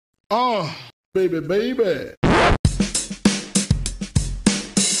Baby, baby.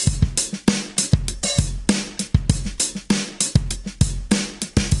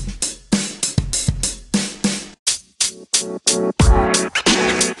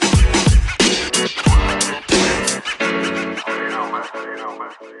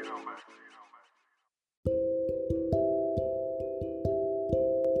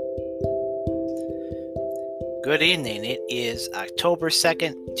 Good evening. It is October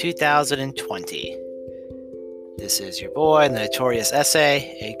 2nd, 2020. This is your boy, the Notorious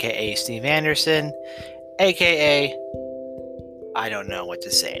Essay, aka Steve Anderson, aka I don't know what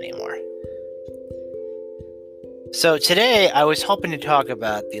to say anymore. So today I was hoping to talk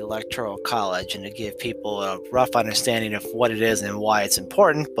about the Electoral College and to give people a rough understanding of what it is and why it's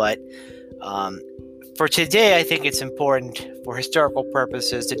important, but for today I think it's important for historical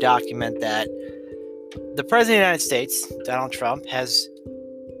purposes to document that the President of the United States, Donald Trump, has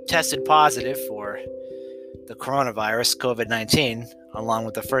tested positive for the coronavirus, COVID-19, along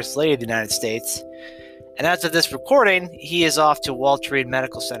with the First Lady of the United States. And as of this recording, he is off to Walter Reed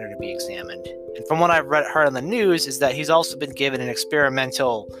Medical Center to be examined. And from what I've heard on the news is that he's also been given an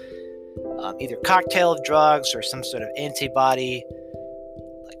experimental either cocktail of drugs or some sort of antibody,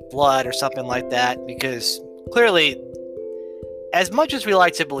 like blood or something like that, because clearly, as much as we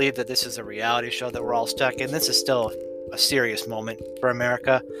like to believe that this is a reality show that we're all stuck in, this is still a serious moment for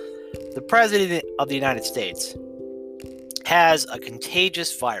America. The President of the United States has a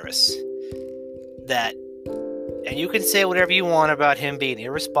contagious virus that, and you can say whatever you want about him being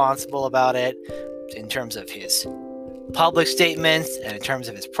irresponsible about it in terms of his public statements and in terms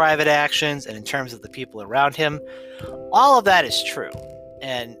of his private actions and in terms of the people around him. All of that is true,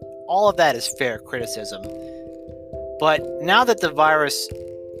 and all of that is fair criticism. But now that the virus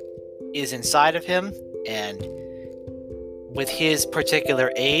is inside of him, and with his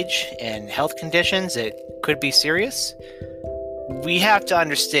particular age and health conditions, it could be serious. We have to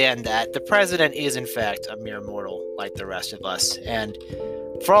understand that the president is, in fact, a mere mortal like the rest of us. And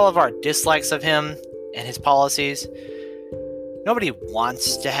for all of our dislikes of him and his policies, nobody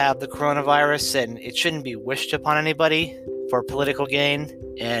wants to have the coronavirus, and it shouldn't be wished upon anybody for political gain.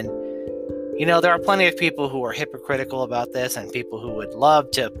 And you know, there are plenty of people who are hypocritical about this and people who would love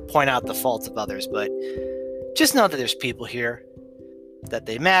to point out the faults of others, but just know that there's people here, that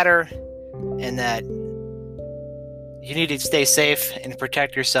they matter, and that you need to stay safe and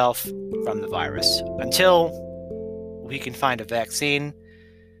protect yourself from the virus. Until we can find a vaccine,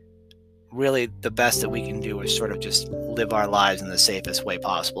 really the best that we can do is sort of just live our lives in the safest way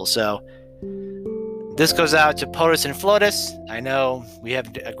possible. So this goes out to POTUS and FLOTUS. I know we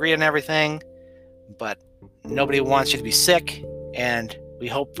have to agree on everything, but nobody wants you to be sick, and we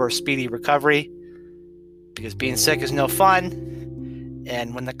hope for a speedy recovery, because being sick is no fun.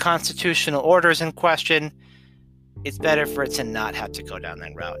 And when the constitutional order is in question, it's better for it to not have to go down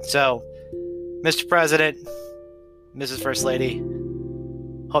that route. So, Mr. President, Mrs. First Lady,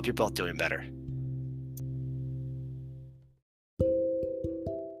 hope you're both doing better.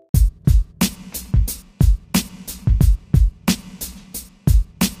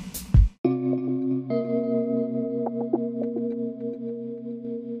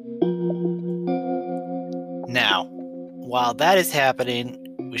 Now, while that is happening,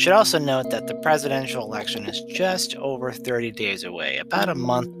 we should also note that the presidential election is just over 30 days away, about a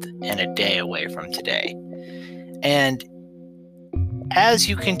month and a day away from today. And as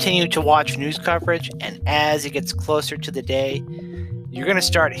you continue to watch news coverage and as it gets closer to the day, you're going to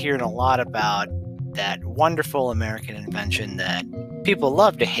start hearing a lot about that wonderful American invention that people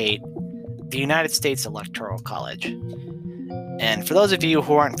love to hate, the United States Electoral College. And for those of you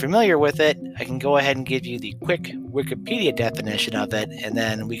who aren't familiar with it, I can go ahead and give you the quick Wikipedia definition of it, and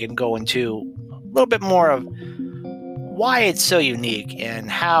then we can go into a little bit more of why it's so unique and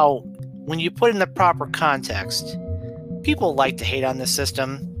how, when you put in the proper context, people like to hate on this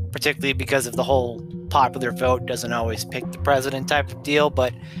system, particularly because of the whole popular vote doesn't always pick the president type of deal.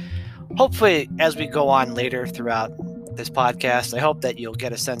 But hopefully, as we go on later throughout this podcast, I hope that you'll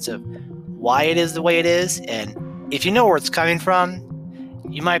get a sense of why it is the way it is, and if you know where it's coming from,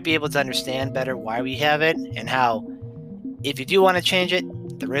 you might be able to understand better why we have it and how, if you do want to change it,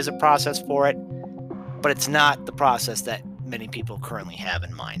 there is a process for it, but it's not the process that many people currently have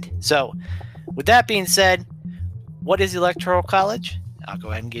in mind. So, with that being said, what is the Electoral College? I'll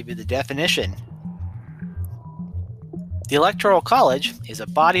go ahead and give you the definition. The Electoral College is a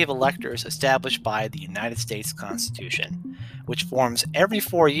body of electors established by the United States Constitution, which forms every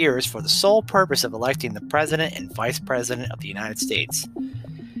 4 years for the sole purpose of electing the President and Vice President of the United States.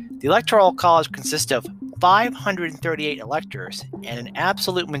 The Electoral College consists of 538 electors and an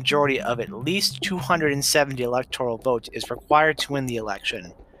absolute majority of at least 270 electoral votes is required to win the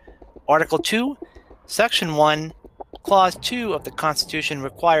election. Article 2, Section 1, Clause 2 of the Constitution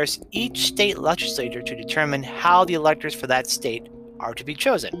requires each state legislature to determine how the electors for that state are to be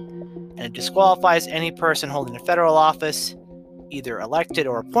chosen, and it disqualifies any person holding a federal office, either elected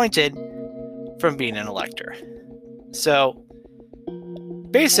or appointed, from being an elector. So,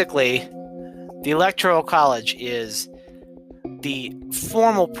 basically, the Electoral College is the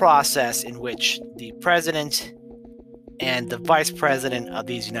formal process in which the president and the vice president of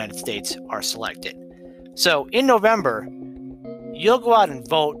these United States are selected. So in November, you'll go out and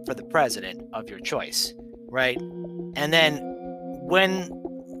vote for the president of your choice, right? And then when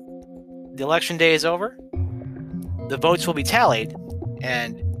the election day is over, the votes will be tallied,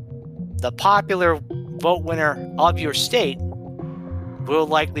 and the popular vote winner of your state will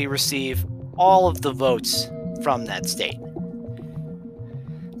likely receive all of the votes from that state.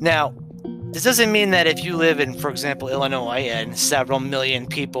 Now, this doesn't mean that if you live in, for example, Illinois, and several million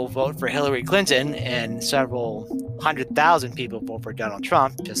people vote for Hillary Clinton and several 100,000 people vote for Donald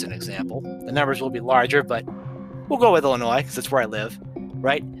Trump, just an example. The numbers will be larger, but we'll go with Illinois because that's where I live,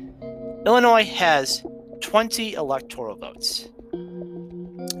 right? Illinois has 20 electoral votes.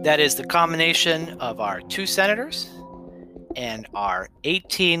 That is the combination of our 2 senators and our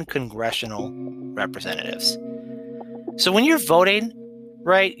 18 congressional representatives. So when you're voting,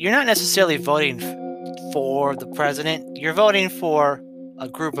 right, you're not necessarily voting for the president. You're voting for a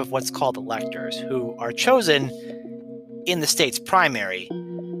group of what's called electors who are chosen in the state's primary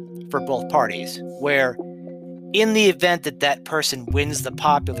for both parties, where in the event that that person wins the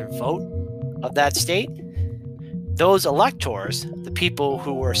popular vote of that state, those electors, the people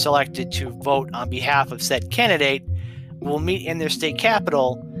who were selected to vote on behalf of said candidate, will meet in their state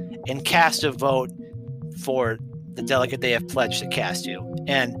capital and cast a vote for the delegate they have pledged to cast to.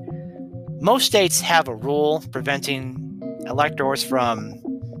 And most states have a rule preventing electors from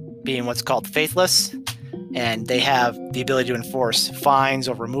being what's called faithless, and they have the ability to enforce fines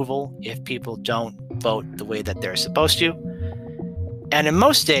or removal if people don't vote the way that they're supposed to. And in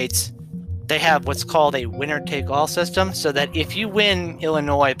most states, they have what's called a winner-take-all system, so that if you win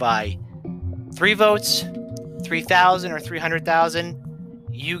Illinois by 3 votes, 3,000 or 300,000,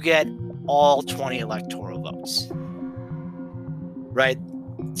 you get all 20 electoral votes. Right?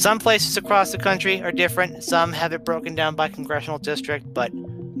 Some places across the country are different. Some have it broken down by congressional district, but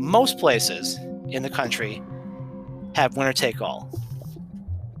most places in the country have winner take all.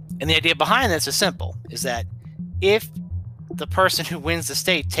 And the idea behind this is simple, is that if the person who wins the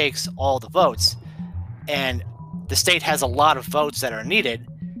state takes all the votes and the state has a lot of votes that are needed,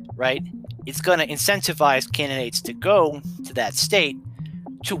 right, it's going to incentivize candidates to go to that state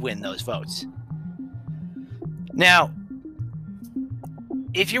to win those votes. Now,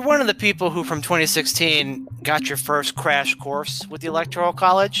 if you're one of the people who from 2016 got your first crash course with the Electoral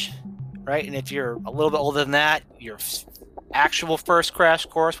College, right, and if you're a little bit older than that, your actual first crash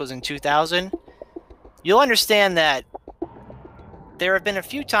course was in 2000, you'll understand that there have been a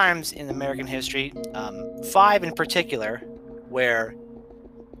few times in American history, 5 in particular, where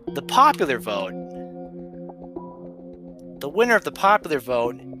the popular vote, the winner of the popular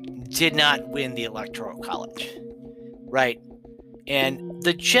vote, did not win the Electoral College, right? And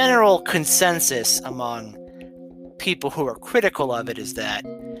the general consensus among people who are critical of it is that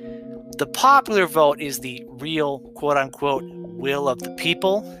the popular vote is the real, quote-unquote, will of the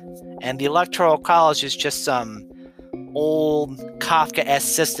people, and the Electoral College is just some old Kafka-esque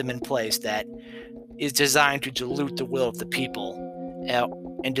system in place that is designed to dilute the will of the people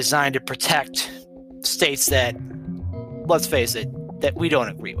and designed to protect states that, let's face it, that we don't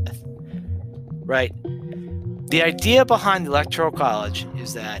agree with, right? The idea behind the Electoral College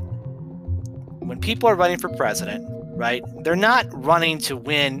is that when people are running for president, right, they're not running to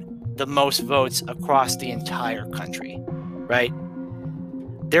win the most votes across the entire country, right?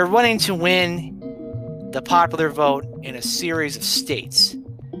 They're running to win the popular vote in a series of states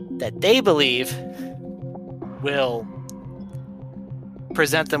that they believe will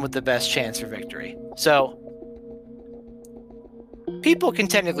present them with the best chance for victory. So people can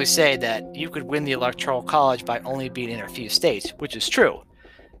technically say that you could win the Electoral College by only being in a few states, which is true.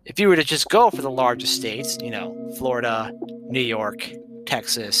 If you were to just go for the largest states, you know, Florida, New York,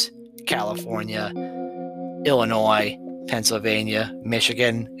 Texas, California, Illinois, Pennsylvania,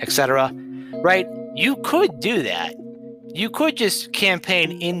 Michigan, etc., right? You could do that. You could just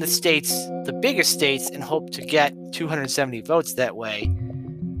campaign in the states, the biggest states, and hope to get 270 votes that way.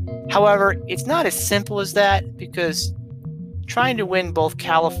 However, it's not as simple as that, because trying to win both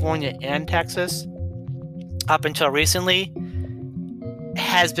California and Texas up until recently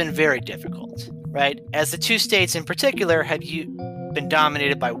has been very difficult, right? As the two states in particular had been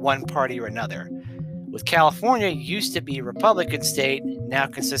dominated by one party or another. With California, used to be a Republican state, now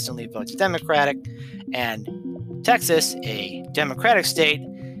consistently votes Democratic, and Texas, a Democratic state,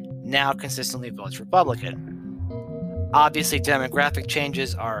 now consistently votes Republican. Obviously, demographic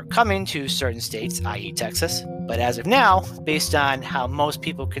changes are coming to certain states, i.e. Texas, but as of now, based on how most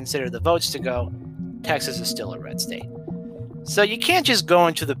people consider the votes to go, Texas is still a red state. So you can't just go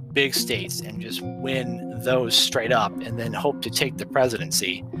into the big states and just win those straight up and then hope to take the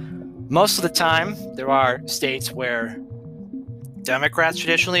presidency. Most of the time, there are states where Democrats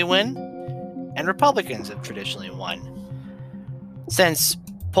traditionally win and Republicans have traditionally won. Since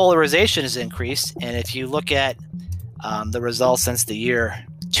polarization has increased, and if you look at the results since the year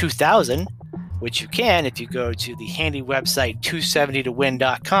 2000, which you can if you go to the handy website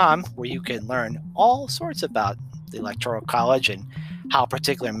 270towin.com, where you can learn all sorts about the Electoral College and how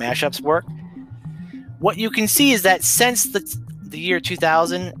particular mashups work. What you can see is that since the year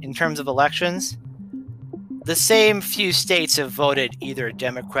 2000, in terms of elections, the same few states have voted either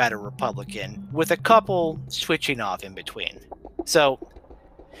Democrat or Republican, with a couple switching off in between. So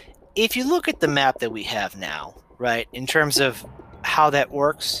if you look at the map that we have now, right, in terms of how that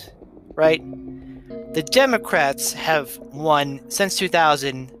works, right, the Democrats have won since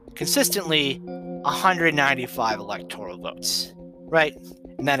 2000 consistently 195 electoral votes, right?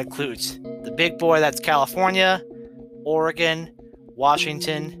 And that includes the big boy, that's California, Oregon,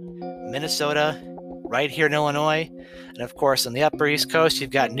 Washington, Minnesota, right here in Illinois. And of course, on the Upper East Coast, you've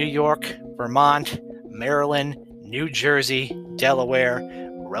got New York, Vermont, Maryland, New Jersey, Delaware,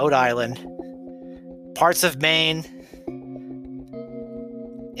 Rhode Island, parts of Maine,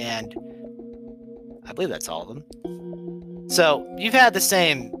 and I believe that's all of them. So you've had the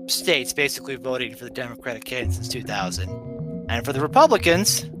same states basically voting for the Democratic candidate since 2000. And for the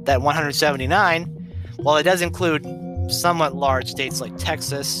Republicans, that 179, while it does include somewhat large states like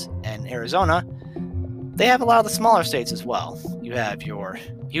Texas and Arizona, they have a lot of the smaller states as well. You have your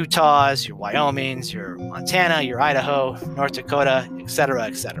Utahs, your Wyomings, your Montana, your Idaho, North Dakota,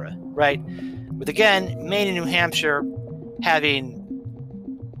 etc., right? With, again, Maine and New Hampshire having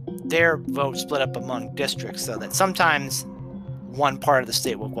their vote split up among districts so that sometimes one part of the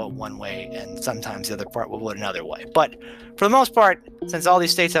state will vote one way and sometimes the other part will vote another way. But for the most part, since all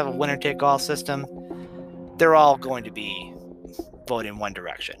these states have a winner-take-all system, they're all going to be voting one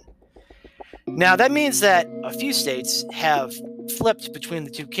direction. Now, that means that a few states have flipped between the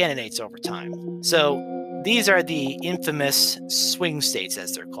two candidates over time. So these are the infamous swing states,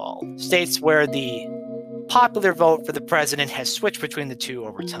 as they're called, states where the popular vote for the president has switched between the two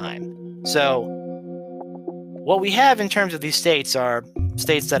over time. So what we have in terms of these states are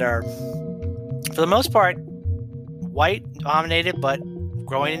states that are, for the most part, white dominated, but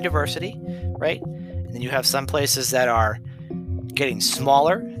growing in diversity, right? And then you have some places that are getting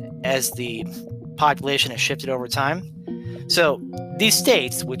smaller as the population has shifted over time. So these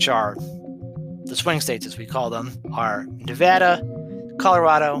states, which are the swing states as we call them, are Nevada,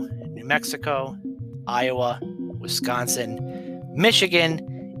 Colorado, New Mexico, Iowa, Wisconsin,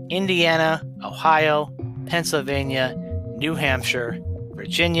 Michigan, Indiana, Ohio, Pennsylvania, New Hampshire,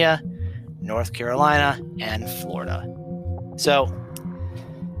 Virginia, North Carolina, and Florida. So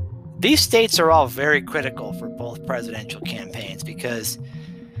these states are all very critical for both presidential campaigns because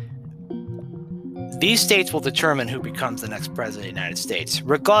these states will determine who becomes the next president of the United States,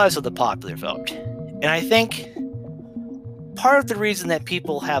 regardless of the popular vote. And I think part of the reason that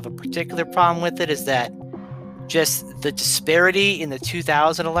people have a particular problem with it is that just the disparity in the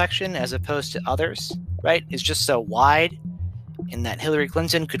 2000 election as opposed to others, right, is just so wide, in that Hillary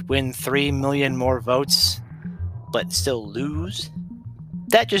Clinton could win 3 million more votes but still lose.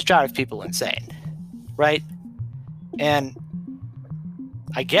 That just drives people insane, right? And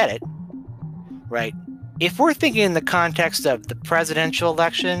I get it, right? If we're thinking in the context of the presidential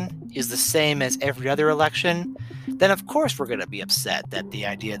election is the same as every other election, then of course we're going to be upset that the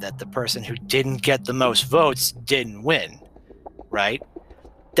idea that the person who didn't get the most votes didn't win, right?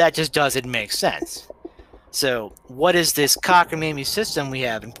 That just doesn't make sense. So what is this cockamamie system we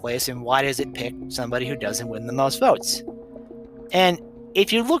have in place, and why does it pick somebody who doesn't win the most votes? And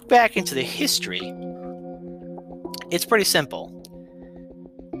if you look back into the history, it's pretty simple.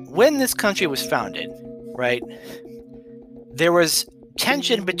 When this country was founded, right, there was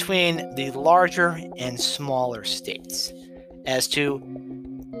tension between the larger and smaller states as to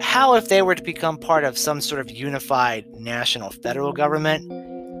how, if they were to become part of some sort of unified national federal government,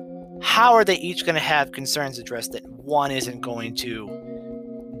 how are they each going to have concerns addressed that one isn't going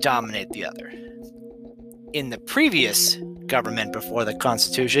to dominate the other? in the previous government before the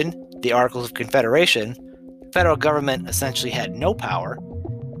Constitution, the Articles of Confederation, the federal government essentially had no power,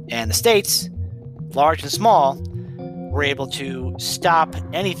 and the states, large and small, were able to stop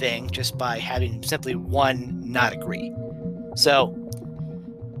anything just by having simply one not agree. So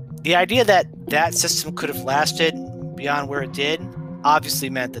the idea that that system could have lasted beyond where it did obviously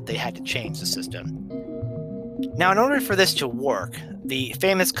meant that they had to change the system. Now, in order for this to work, the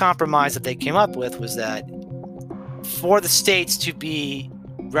famous compromise that they came up with was that for the states to be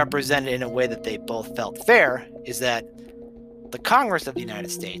represented in a way that they both felt fair, is that the Congress of the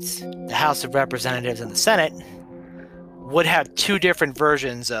United States, the House of Representatives and the Senate, would have two different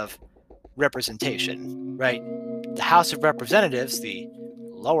versions of representation, right? The House of Representatives, the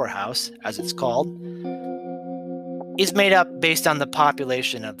lower house, as it's called, is made up based on the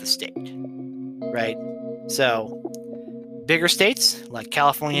population of the state, right? So bigger states like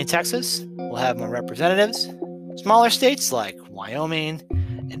California and Texas will have more representatives. Smaller states like Wyoming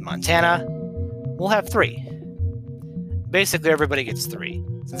and Montana will have 3. Basically, everybody gets 3.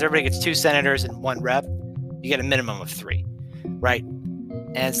 Since everybody gets 2 senators and 1 rep, you get a minimum of 3, right?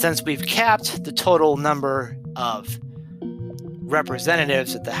 And since we've capped the total number of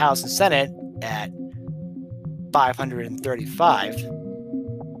representatives at the House and Senate at 535,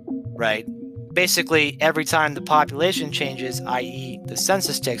 right? Basically, every time the population changes, i.e. the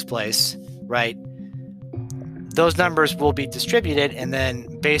census takes place, right, those numbers will be distributed, and then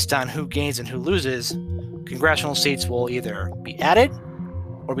based on who gains and who loses, congressional seats will either be added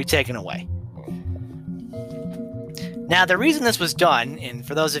or be taken away. Now, the reason this was done, and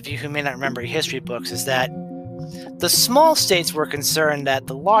for those of you who may not remember history books, is that the small states were concerned that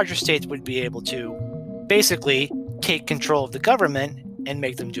the larger states would be able to basically take control of the government and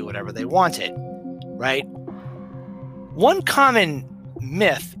make them do whatever they wanted, right? One common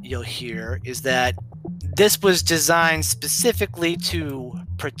myth you'll hear is that this was designed specifically to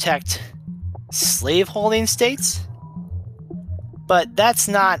protect slaveholding states, but that's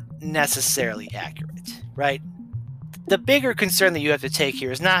not necessarily accurate, right? The bigger concern that you have to take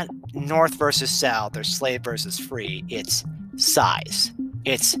here is not North versus South or slave versus free. It's size.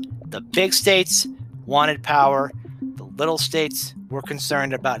 It's the big states wanted power. The little states were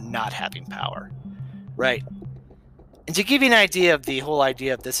concerned about not having power, right? And to give you an idea of the whole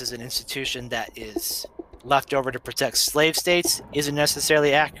idea of this as an institution that is left over to protect slave states isn't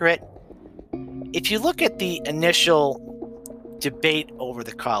necessarily accurate. If you look at the initial debate over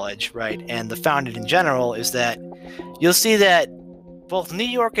the college, right, and the founding in general, is that you'll see that both New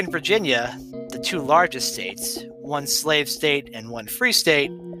York and Virginia, the 2 largest states, one slave state and one free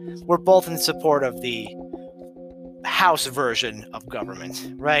state, were both in support of the House version of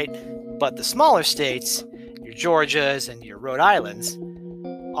government, right? But the smaller states, your Georgias and your Rhode Islands,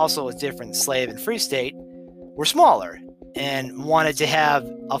 also a different slave and free state, were smaller and wanted to have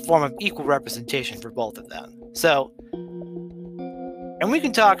a form of equal representation for both of them. So, and we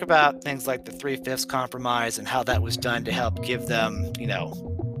can talk about things like the 3/5 compromise and how that was done to help give them,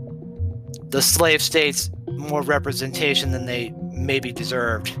 the slave states more representation than they maybe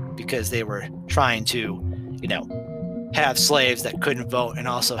deserved because they were trying to, have slaves that couldn't vote and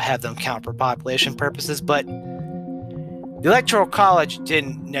also have them count for population purposes. But the Electoral College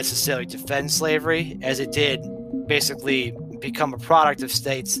didn't necessarily defend slavery, as it did basically become a product of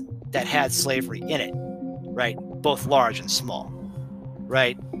states that had slavery in it, right? Both large and small,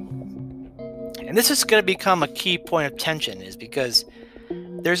 right? And this is going to become a key point of tension, is because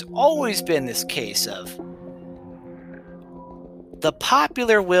there's always been this case of the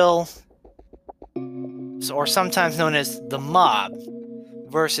popular will, or sometimes known as the mob,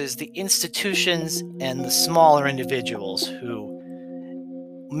 versus the institutions and the smaller individuals who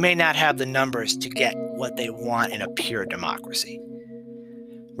may not have the numbers to get what they want in a pure democracy,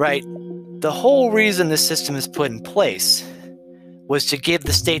 right? The whole reason this system is put in place was to give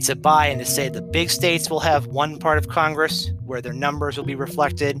the states a buy-in, to say the big states will have one part of Congress where their numbers will be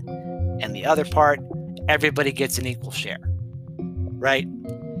reflected, and the other part, everybody gets an equal share, right?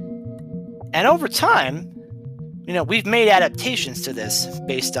 And over time, we've made adaptations to this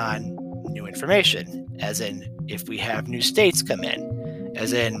based on new information, as in if we have new states come in,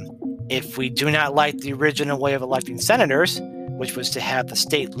 as in if we do not like the original way of electing senators, which was to have the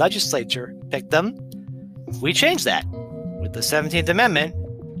state legislature pick them, we changed that with the 17th Amendment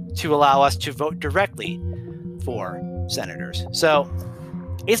to allow us to vote directly for senators. So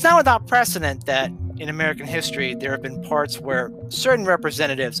it's not without precedent that in American history, there have been parts where certain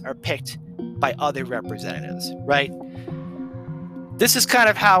representatives are picked by other representatives, right? This is kind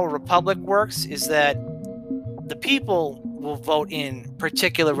of how a republic works, is that the people will vote in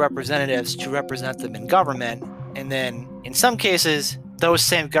particular representatives to represent them in government, and then in some cases, those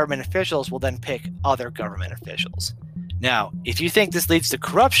same government officials will then pick other government officials. Now, if you think this leads to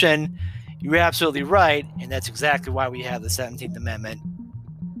corruption, you're absolutely right, and that's exactly why we have the 17th Amendment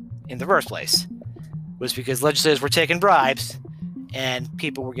in the first place, was because legislators were taking bribes and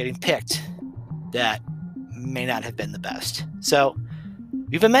people were getting picked that may not have been the best. So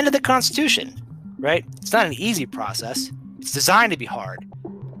we've amended the Constitution, right? It's not an easy process. It's designed to be hard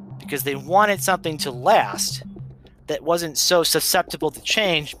because they wanted something to last that wasn't so susceptible to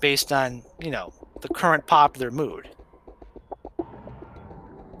change based on, the current popular mood.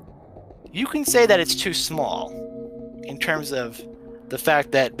 You can say that it's too small in terms of the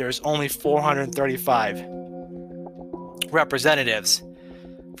fact that there's only 435 representatives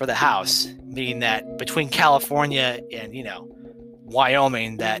for the House, meaning that between California and,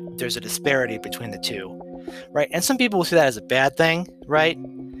 Wyoming, that there's a disparity between the two, right? And some people will see that as a bad thing, right?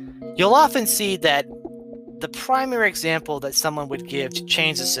 You'll often see that the primary example that someone would give to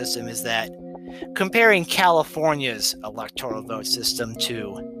change the system is that comparing California's electoral vote system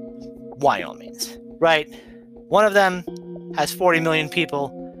to Wyoming's, right? One of them has 40 million people.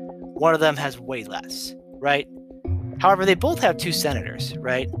 One of them has way less, right? However, they both have 2 senators,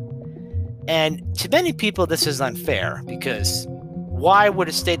 right? And to many people, this is unfair because why would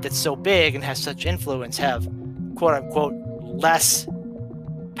a state that's so big and has such influence have, quote unquote, less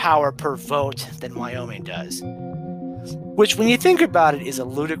power per vote than Wyoming does? Which, when you think about it, is a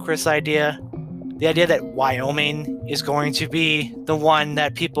ludicrous idea. The idea that Wyoming is going to be the one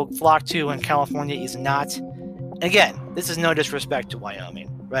that people flock to and California is not. And again, this is no disrespect to Wyoming,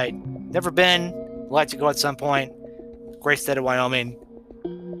 right? Never been, would like to go at some point. Great state of Wyoming.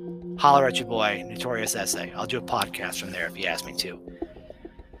 Holler at your boy, Notorious Essay. I'll do a podcast from there if you ask me to.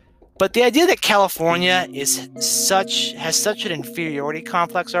 But the idea that California has such an inferiority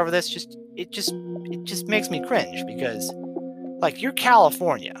complex over this, it just makes me cringe because, you're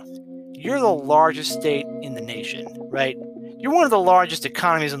California. You're the largest state in the nation, right? You're one of the largest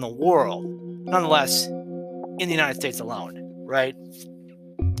economies in the world, nonetheless, in the United States alone, right?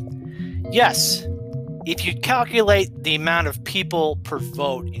 Yes, if you calculate the amount of people per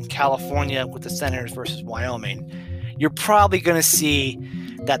vote in California with the senators versus Wyoming, you're probably going to see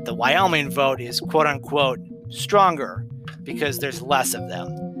that the Wyoming vote is quote unquote stronger because there's less of them.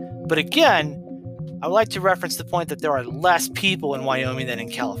 But again, I would like to reference the point that there are less people in Wyoming than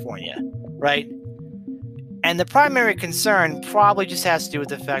in California, right? And the primary concern probably just has to do with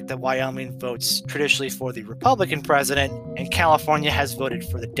the fact that Wyoming votes traditionally for the Republican president and California has voted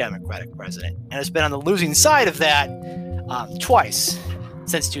for the Democratic president. And it's been on the losing side of that twice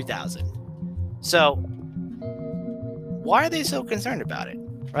since 2000. So why are they so concerned about it,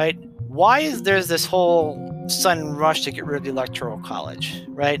 right? Why is there this whole sudden rush to get rid of the Electoral College,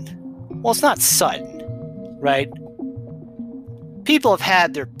 right? Well, it's not sudden, right? People have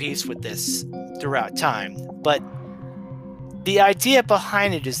had their beefs with this throughout time, but the idea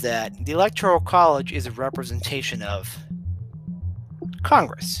behind it is that the Electoral College is a representation of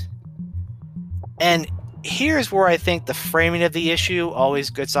Congress. And here's where I think the framing of the issue always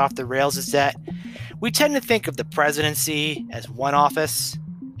gets off the rails, is that we tend to think of the presidency as one office,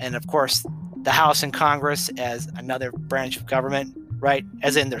 and of course the House and Congress as another branch of government, right?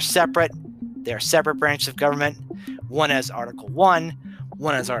 As in they're separate branches of government. One has Article 1,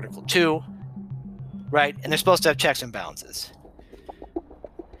 one has Article 2, right? And they're supposed to have checks and balances.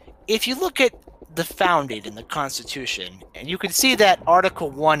 If you look at the founding in the Constitution, and you can see that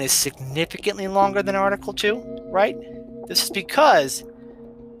Article 1 is significantly longer than Article 2, right? This is because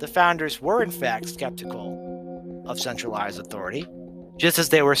the founders were in fact skeptical of centralized authority, just as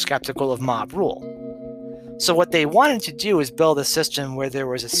they were skeptical of mob rule. So what they wanted to do is build a system where there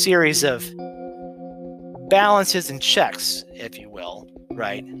was a series of balances and checks, if you will,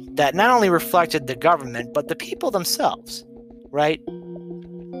 right, that not only reflected the government, but the people themselves, right?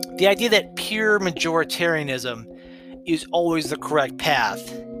 The idea that pure majoritarianism is always the correct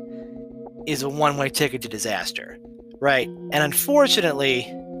path is a one-way ticket to disaster, right? And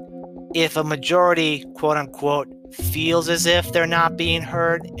unfortunately, if a majority, quote unquote, feels as if they're not being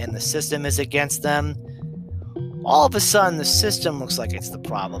heard and the system is against them, all of a sudden the system looks like it's the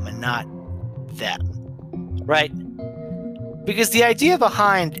problem and not them, right? Because the idea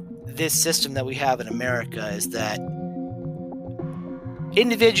behind this system that we have in America is that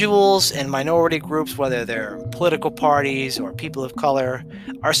individuals and minority groups, whether they're political parties or people of color,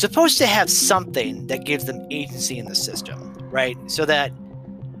 are supposed to have something that gives them agency in the system, right? So that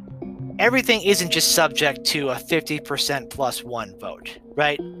everything isn't just subject to a 50% plus one vote,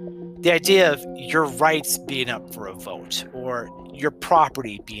 right? the idea of your rights being up for a vote, or your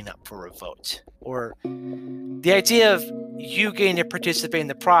property being up for a vote, or the idea of you getting to participate in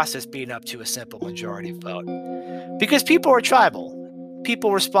the process being up to a simple majority vote. Because people are tribal.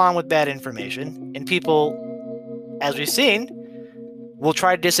 People respond with bad information, and people, as we've seen, will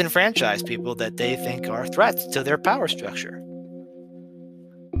try to disenfranchise people that they think are threats to their power structure.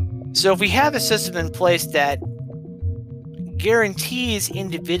 So if we have a system in place that guarantees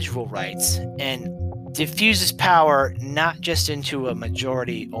individual rights and diffuses power not just into a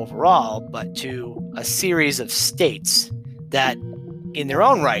majority overall, but to a series of states that, in their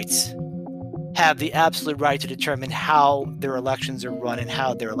own rights, have the absolute right to determine how their elections are run and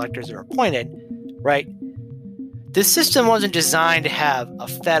how their electors are appointed, right? This system wasn't designed to have a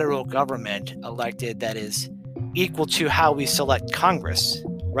federal government elected that is equal to how we select Congress,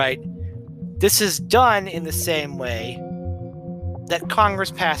 right? This is done in the same way that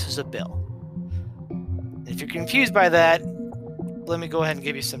Congress passes a bill. If you're confused by that, let me go ahead and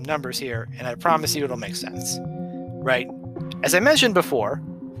give you some numbers here, and I promise you it'll make sense, right? As I mentioned before,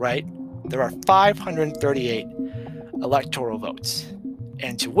 right, there are 538 electoral votes,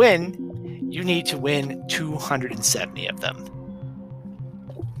 and to win, you need to win 270 of them.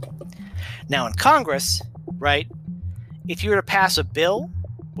 Now in Congress, right, if you were to pass a bill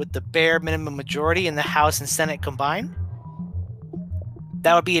with the bare minimum majority in the House and Senate combined,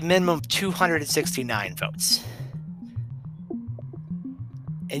 that would be a minimum of 269 votes.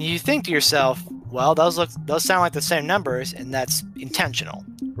 And you think to yourself, well, those sound like the same numbers, and that's intentional,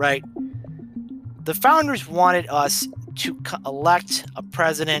 right? The founders wanted us to elect a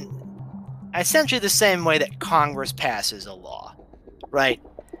president essentially the same way that Congress passes a law, right?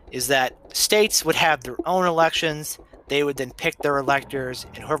 Is that states would have their own elections, they would then pick their electors,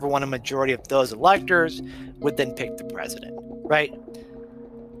 and whoever won a majority of those electors would then pick the president, right?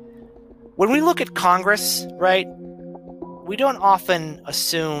 When we look at Congress, right, we don't often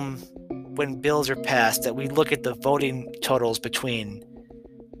assume when bills are passed that we look at the voting totals between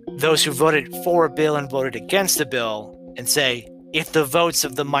those who voted for a bill and voted against the bill and say, if the votes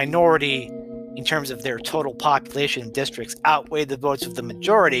of the minority in terms of their total population districts outweigh the votes of the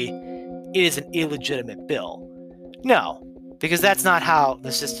majority, it is an illegitimate bill. No, because that's not how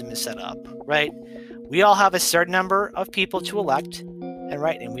the system is set up, right? We all have a certain number of people to elect,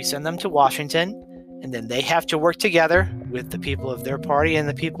 and we send them to Washington, and then they have to work together with the people of their party and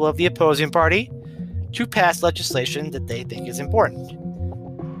the people of the opposing party to pass legislation that they think is important,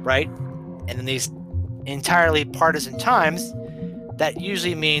 right? And in these entirely partisan times, that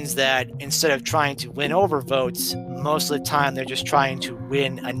usually means that instead of trying to win over votes, most of the time they're just trying to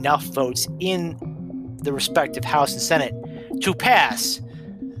win enough votes in the respective House and Senate to pass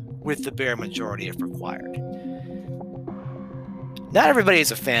with the bare majority if required. Not everybody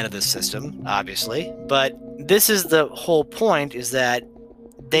is a fan of this system, obviously, but this is the whole point, is that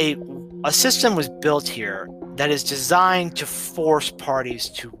a system was built here that is designed to force parties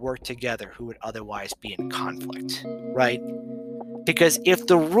to work together who would otherwise be in conflict, right? Because if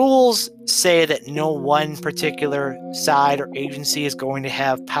the rules say that no one particular side or agency is going to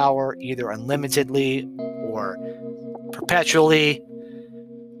have power either unlimitedly or perpetually,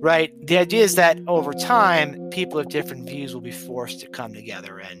 right? The idea is that over time, people of different views will be forced to come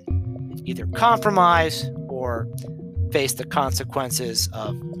together and either compromise or face the consequences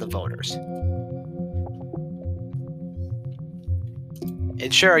of the voters.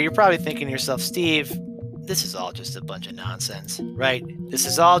 And sure, you're probably thinking to yourself, Steve, this is all just a bunch of nonsense, right? This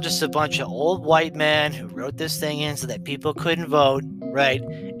is all just a bunch of old white men who wrote this thing in so that people couldn't vote, right?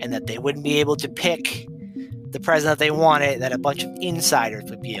 And that they wouldn't be able to pick the president that they wanted, that a bunch of insiders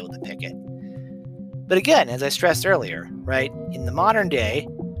would be able to pick it. But again, as I stressed earlier, right, in the modern day,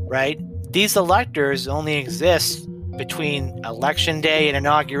 right, these electors only exist between election day and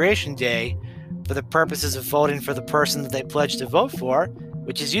inauguration day for the purposes of voting for the person that they pledged to vote for,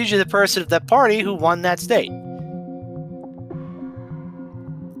 which is usually the person of that party who won that state.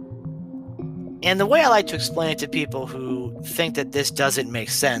 And the way I like to explain it to people who think that this doesn't make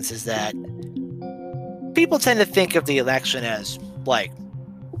sense is that people tend to think of the election as like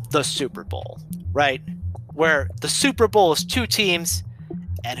the Super Bowl, right? Where the Super Bowl is two teams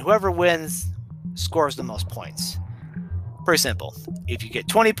and whoever wins scores the most points. Pretty simple. If you get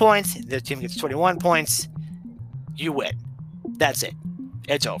 20 points, the team gets 21 points, you win. That's it.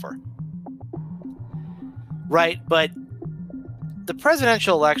 It's over. Right? But the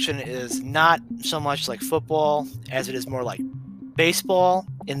presidential election is not so much like football as it is more like baseball,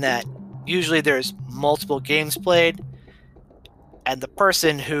 in that usually there's multiple games played, and the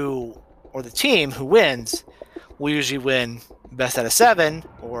person who, or the team who wins, will usually win best out of 7,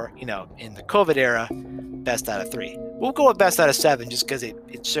 or, in the COVID era, best out of 3. We'll go with best out of 7 just because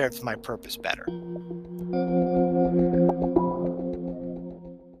it serves my purpose better.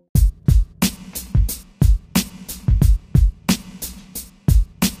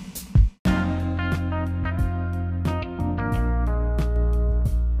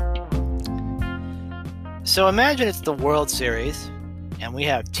 So imagine it's the World Series, and we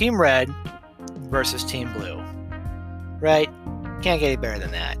have Team Red versus Team Blue, right? Can't get any better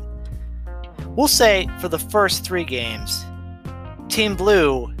than that. We'll say for the first 3 games, Team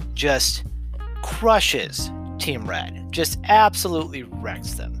Blue just crushes Team Red, just absolutely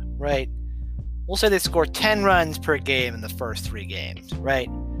wrecks them, right? We'll say they score 10 runs per game in the first 3 games, right?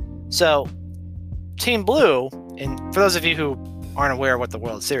 So Team Blue, and for those of you who aren't aware of what the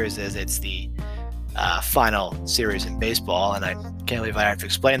World Series is, it's the final series in baseball, and I can't believe I have to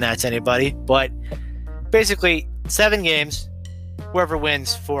explain that to anybody, but basically 7 games, whoever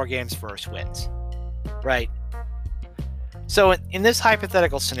wins 4 games first wins, right? So in this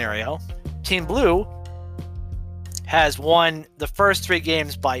hypothetical scenario, Team Blue has won the first 3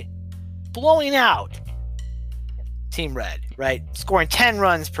 games by blowing out Team Red, right? Scoring 10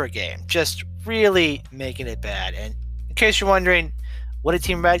 runs per game, just really making it bad. And in case you're wondering, what did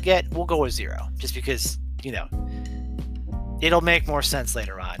Team Red get? We'll go with 0, just because, it'll make more sense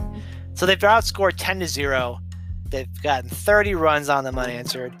later on. So they've outscored 10-0. They've gotten 30 runs on them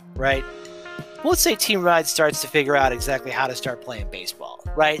unanswered, right? Well, let's say Team Red starts to figure out exactly how to start playing baseball,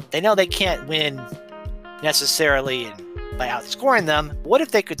 right? They know they can't win necessarily by outscoring them. What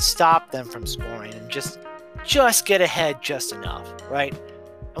if they could stop them from scoring and just get ahead just enough, right?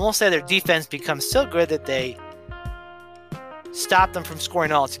 And we'll say their defense becomes so good that they stop them from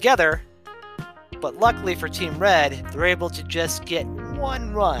scoring altogether, but luckily for Team Red, they're able to just get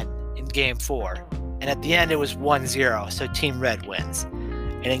 1 run in Game 4, and at the end it was 1-0, so Team Red wins.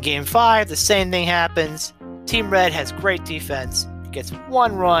 And in Game 5, the same thing happens. Team Red has great defense, gets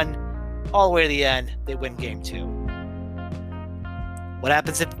 1 run all the way to the end, they win Game 2. What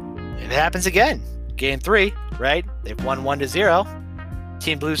happens if it happens again? Game 3, right? They've won 1-0.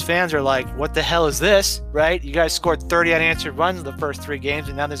 Team Blues fans are like, what the hell is this, right? You guys scored 30 unanswered runs in the first 3 games,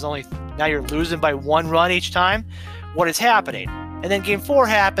 and now you're losing by 1 run each time. What is happening? And then Game 4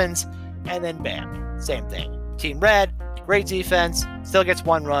 happens, and then bam, same thing. Team Red, great defense, still gets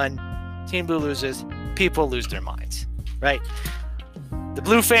 1 run. Team Blue loses. People lose their minds, right? The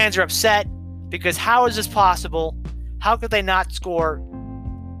Blue fans are upset because how is this possible? How could they not score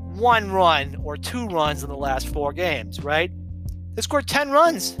 1 run or 2 runs in the last 4 games, right? They scored 10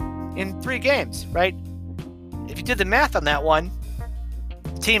 runs in 3 games, right? If you did the math on that one,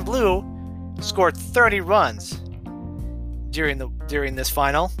 Team Blue scored 30 runs during this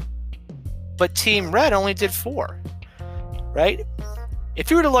final, but Team Red only did 4, right? If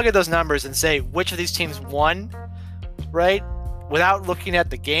you were to look at those numbers and say which of these teams won, right, without looking at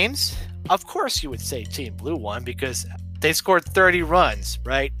the games, of course you would say Team Blue won because they scored 30 runs,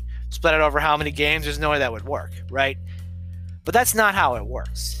 right? Split it over how many games, there's no way that would work, right? But that's not how it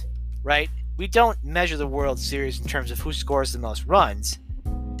works, right? We don't measure the World Series in terms of who scores the most runs.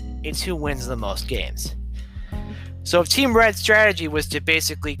 It's who wins the most games. So if Team Red's strategy was to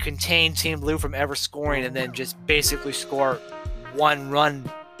basically contain Team Blue from ever scoring and then just basically score 1 run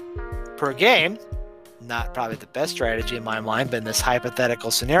per game, not probably the best strategy in my mind, but in this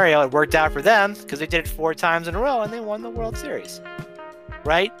hypothetical scenario, it worked out for them because they did it 4 times in a row and they won the World Series,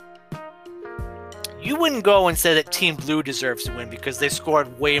 right? You wouldn't go and say that Team Blue deserves to win because they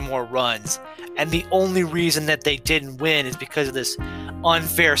scored way more runs, and the only reason that they didn't win is because of this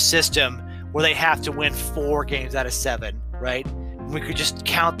unfair system where they have to win 4 games out of 7, right? We could just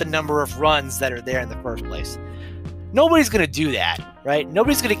count the number of runs that are there in the first place. Nobody's going to do that, right?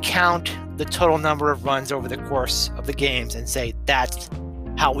 Nobody's going to count the total number of runs over the course of the games and say that's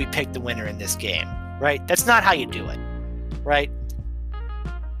how we pick the winner in this game, right? That's not how you do it, right?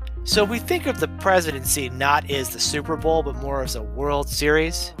 So we think of the presidency not as the Super Bowl, but more as a World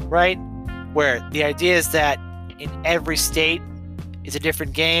Series, right? Where the idea is that in every state is a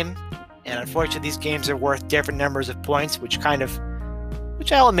different game, and unfortunately these games are worth different numbers of points, which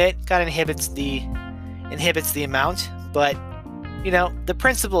I'll admit kind of inhibits the amount. But the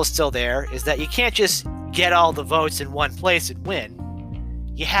principle is still there, is that you can't just get all the votes in one place and win.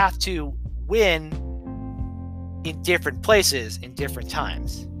 You have to win in different places in different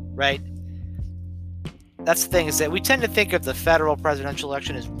times, right? That's the thing, is that we tend to think of the federal presidential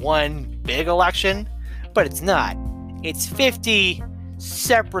election as one big election, but it's not. It's 50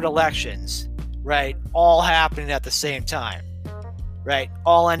 separate elections, right? All happening at the same time, right?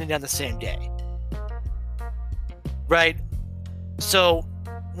 All ending on the same day, right? So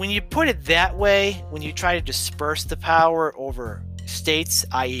when you put it that way, when you try to disperse the power over states,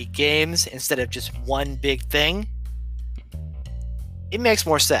 i.e. games, instead of just one big thing, it makes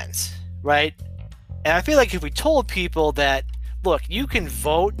more sense, right? And I feel like if we told people that, look, you can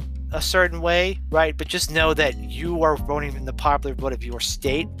vote a certain way, right? But just know that you are voting in the popular vote of your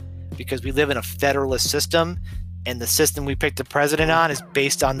state, because we live in a federalist system, and the system we pick the president on is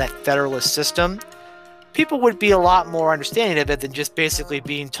based on that federalist system. People would be a lot more understanding of it than just basically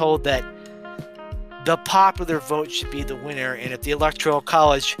being told that the popular vote should be the winner, and if the Electoral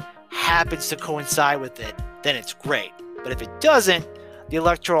College happens to coincide with it, then it's great. But if it doesn't, the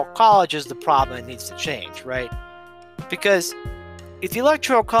Electoral College is the problem and needs to change, right? Because if the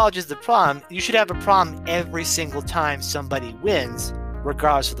Electoral College is the problem, you should have a problem every single time somebody wins,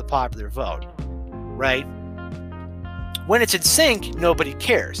 regardless of the popular vote, right? When it's in sync, nobody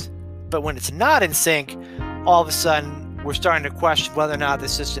cares. But when it's not in sync, all of a sudden, we're starting to question whether or not the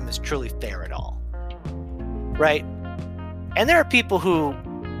system is truly fair at all, right? And there are people who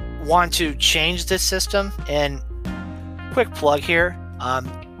want to change this system. And quick plug here,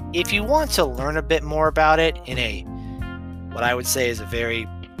 if you want to learn a bit more about it in a, what I would say is a very,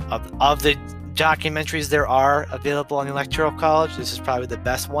 of the documentaries there are available on the Electoral College, this is probably the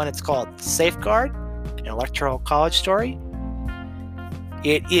best one. It's called Safeguard, an Electoral College Story.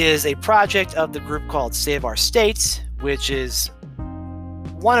 It is a project of the group called Save Our States, which is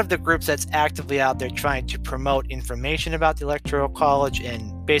one of the groups that's actively out there trying to promote information about the Electoral College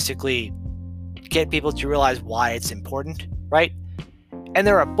and basically get people to realize why it's important, right? And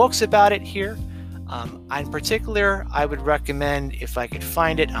there are books about it here. In particular, I would recommend, if I could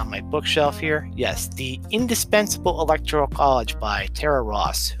find it on my bookshelf here, yes, The Indispensable Electoral College by Tara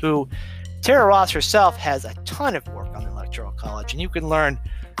Ross, who Tara Ross herself has a ton of work on the Electoral College, and you can learn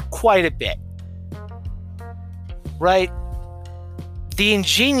quite a bit, right? The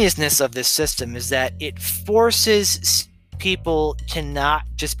ingeniousness of this system is that it forces people to not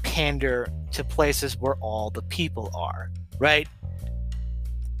just pander to places where all the people are, right?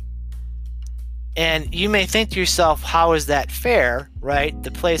 And you may think to yourself, how is that fair, right?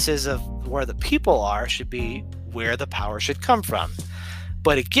 The places of where the people are should be where the power should come from.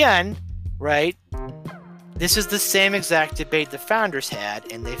 But again, right, this is the same exact debate the founders had,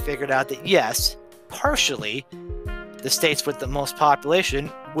 and they figured out that yes, partially, the states with the most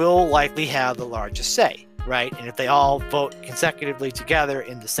population will likely have the largest say, right? And if they all vote consecutively together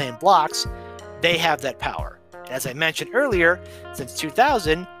in the same blocks, they have that power. And as I mentioned earlier, since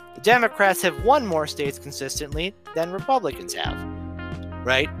 2000, the Democrats have won more states consistently than Republicans have,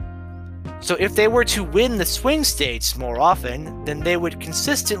 right? So if they were to win the swing states more often, then they would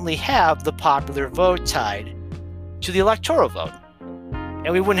consistently have the popular vote tied to the electoral vote.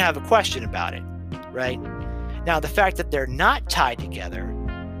 And we wouldn't have a question about it, right? Now, the fact that they're not tied together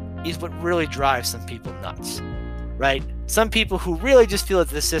is what really drives some people nuts, right? Some people who really just feel that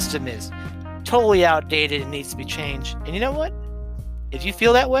the system is totally outdated and needs to be changed. And you know what? If you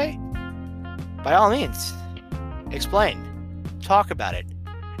feel that way, by all means, explain, talk about it,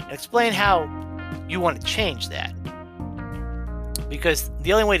 and explain how you want to change that. Because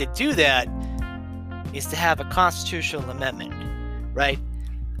the only way to do that is to have a constitutional amendment, right?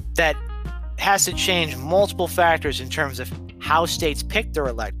 That has to change multiple factors in terms of how states pick their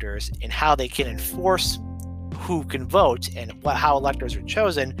electors and how they can enforce who can vote and how electors are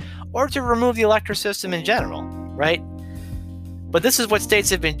chosen, or to remove the elector system in general, right? But this is what states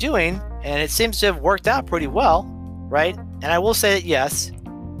have been doing, and it seems to have worked out pretty well, right? And I will say that yes,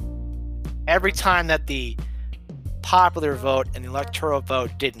 every time that the popular vote and the electoral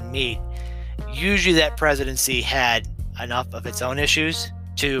vote didn't meet, usually that presidency had enough of its own issues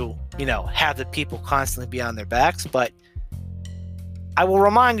to, have the people constantly be on their backs. But I will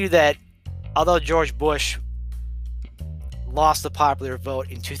remind you that although George Bush lost the popular vote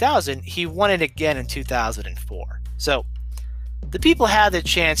in 2000, he won it again in 2004. So the people had the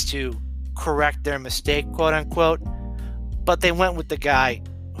chance to correct their mistake, quote unquote, but they went with the guy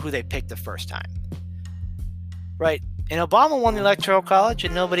who they picked the first time, right? And Obama won the Electoral College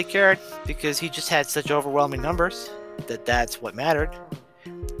and nobody cared because he just had such overwhelming numbers that that's what mattered.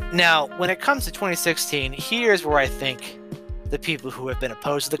 Now, when it comes to 2016, here's where I think the people who have been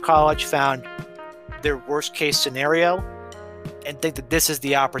opposed to the college found their worst case scenario and think that this is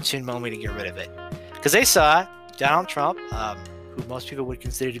the opportune moment to get rid of it. Because they saw Donald Trump, who most people would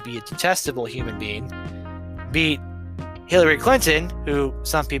consider to be a detestable human being, beat Hillary Clinton, who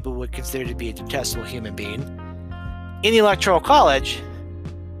some people would consider to be a detestable human being, in the Electoral College,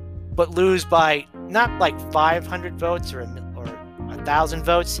 but lose by not like 500 votes or 1,000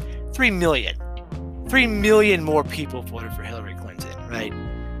 votes, 3 million. 3 million more people voted for Hillary Clinton. right?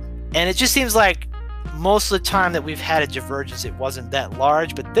 And it just seems like most of the time that we've had a divergence, it wasn't that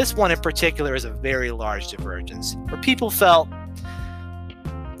large, but this one in particular is a very large divergence where people felt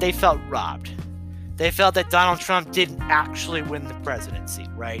robbed. They felt that Donald Trump didn't actually win the presidency,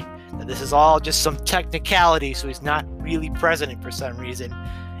 right? That this is all just some technicality, so he's not really president for some reason,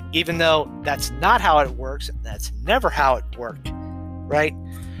 even though that's not how it works. That's never how it worked, right?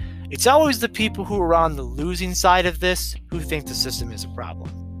 It's always the people who are on the losing side of this who think the system is a problem,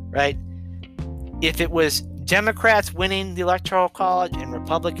 right? If it was Democrats winning the Electoral College and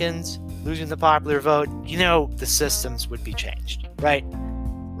Republicans losing the popular vote, the systems would be changed, right?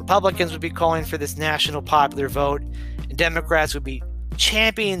 Republicans would be calling for this national popular vote, and Democrats would be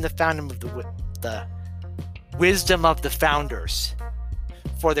championing the wisdom of the founders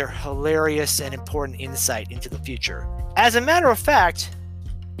for their hilarious and important insight into the future. As a matter of fact,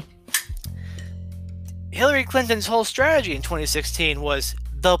 Hillary Clinton's whole strategy in 2016 was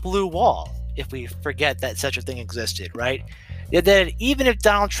the blue wall, if we forget that such a thing existed, right? That even if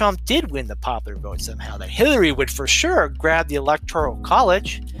Donald Trump did win the popular vote somehow, that Hillary would for sure grab the Electoral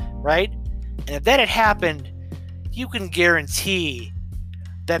College, right? And if that had happened, you can guarantee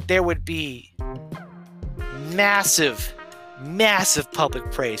that there would be massive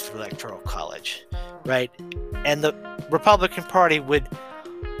public praise for the Electoral College, right? And the Republican Party would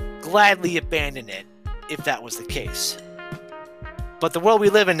gladly abandon it if that was the case. But the world we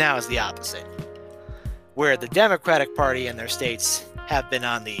live in now is the opposite, where the Democratic Party and their states have been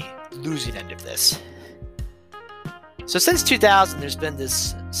on the losing end of this. So since 2000, there's been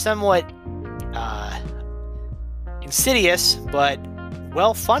this somewhat insidious but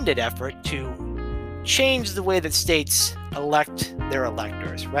well-funded effort to change the way that states elect their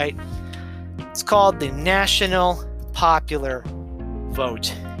electors, right? It's called the National Popular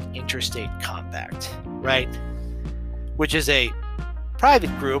Vote Interstate Compact, right? Which is a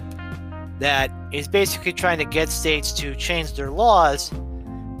private group that is basically trying to get states to change their laws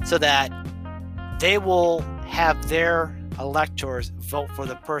so that they will have their electors vote for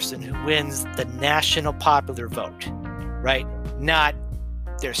the person who wins the national popular vote, right? Not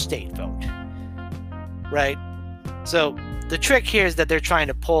their state vote, right? So the trick here is that they're trying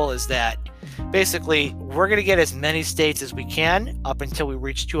to pull is that basically we're going to get as many states as we can up until we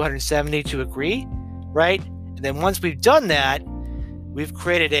reach 270 to agree, right? And then once we've done that, we've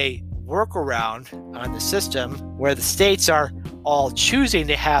created a workaround on the system where the states are all choosing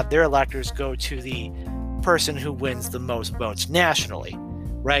to have their electors go to the person who wins the most votes nationally,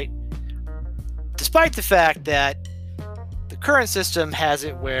 right? Despite the fact that the current system has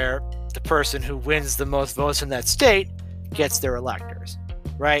it where the person who wins the most votes in that state gets their electors,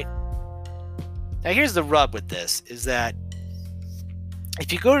 right? Now here's the rub with this, is that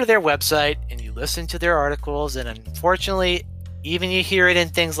if you go to their website and you listen to their articles, and unfortunately even you hear it in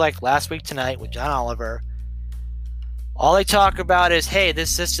things like Last Week Tonight with John Oliver, all they talk about is, hey,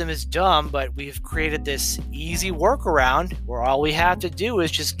 this system is dumb, but we've created this easy workaround where all we have to do is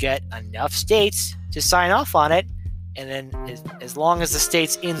just get enough states to sign off on it. And then as long as the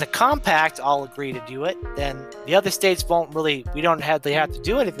states in the compact all agree to do it, then the other states we don't have to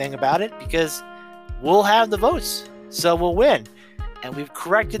do anything about it because we'll have the votes. So we'll win. And we've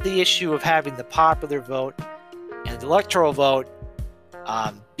corrected the issue of having the popular vote and the electoral vote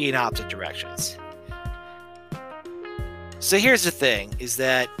be in opposite directions. So here's the thing, is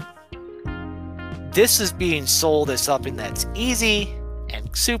that this is being sold as something that's easy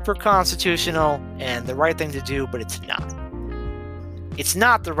and super constitutional and the right thing to do, but it's not. It's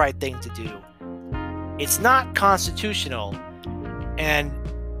not the right thing to do. It's not constitutional. And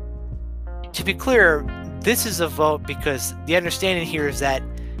to be clear, this is a vote because the understanding here is that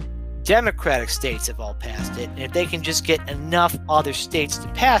Democratic states have all passed it, and if they can just get enough other states to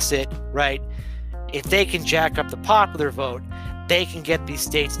pass it, right, if they can jack up the popular vote, they can get these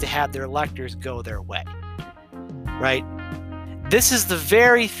states to have their electors go their way, right? This is the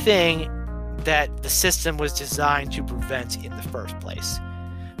very thing that the system was designed to prevent in the first place,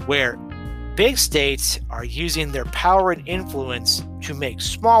 where big states are using their power and influence to make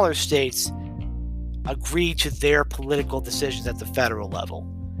smaller states agree to their political decisions at the federal level,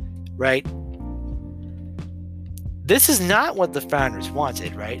 right? This is not what the founders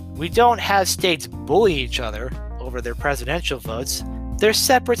wanted, right? We don't have states bully each other over their presidential votes. They're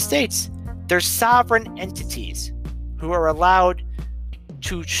separate states. They're sovereign entities who are allowed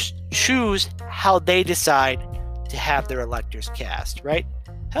to choose how they decide to have their electors cast, right?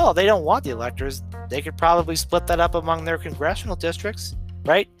 Hell, they don't want the electors. They could probably split that up among their congressional districts,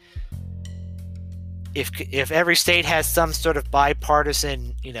 right? If every state has some sort of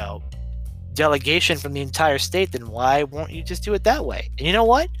bipartisan, delegation from the entire state, then why won't you just do it that way? And you know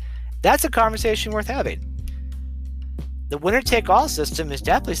what? That's a conversation worth having. The winner-take-all system is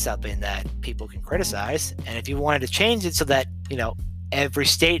definitely something that people can criticize. And if you wanted to change it so that, every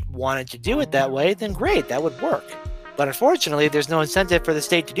state wanted to do it that way, then great, that would work. But unfortunately, there's no incentive for the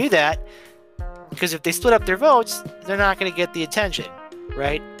state to do that, because if they split up their votes, they're not going to get the attention,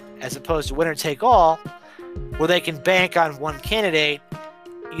 right? As opposed to winner-take-all, where they can bank on one candidate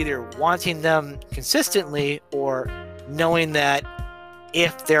either wanting them consistently or knowing that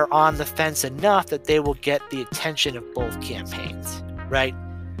if they're on the fence enough that they will get the attention of both campaigns, right?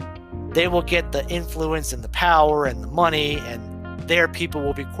 They will get the influence and the power and the money, and their people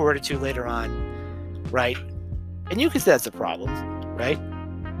will be courted to later on, right? And you can say that's a problem, right?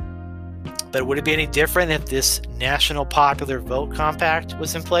 But would it be any different if this national popular vote compact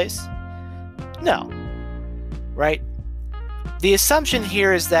was in place? No, right? The assumption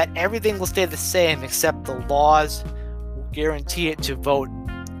here is that everything will stay the same except the laws will guarantee it to vote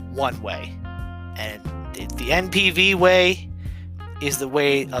one way. And the NPV way is the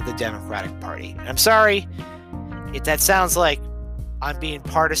way of the Democratic Party. And I'm sorry if that sounds like I'm being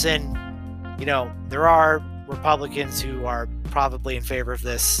partisan. There are Republicans who are probably in favor of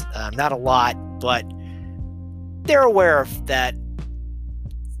this. Not a lot, but they're aware of that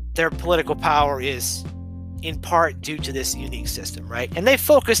their political power is in part due to this unique system, right? And they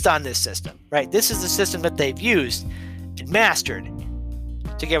focused on this system, right? This is the system that they've used and mastered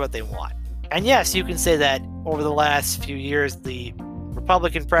to get what they want. And yes, you can say that over the last few years, the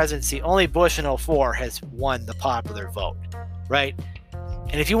Republican presidency, only Bush in 2004 has won the popular vote, right?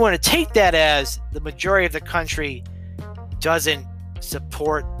 And if you want to take that as the majority of the country doesn't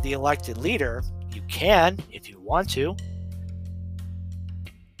support the elected leader, you can if you want to.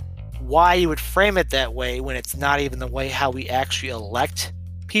 Why you would frame it that way when it's not even the way how we actually elect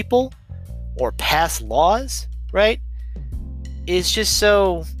people or pass laws, right? Is just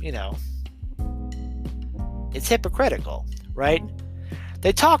so, it's hypocritical, right?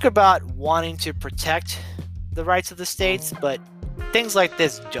 They talk about wanting to protect the rights of the states, but things like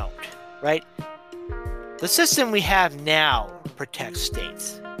this don't, right? The system we have now protects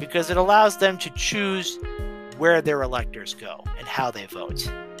states because it allows them to choose where their electors go and how they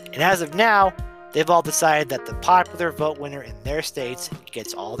vote. And as of now, they've all decided that the popular vote winner in their states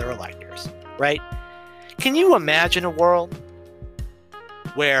gets all their electors, right? Can you imagine a world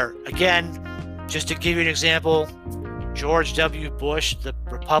where, again, just to give you an example, George W. Bush, the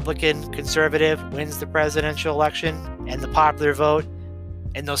Republican conservative, wins the presidential election and the popular vote,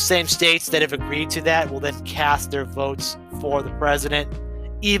 and those same states that have agreed to that will then cast their votes for the president,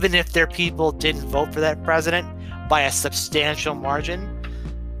 even if their people didn't vote for that president by a substantial margin?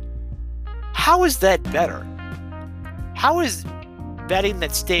 How is that better? How is betting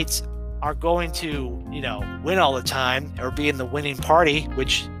that states are going to, win all the time or be in the winning party,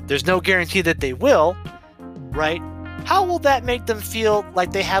 which there's no guarantee that they will, right? How will that make them feel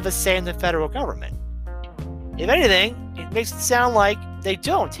like they have a say in the federal government? If anything, it makes it sound like they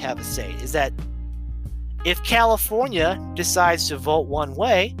don't have a say. Is that if California decides to vote one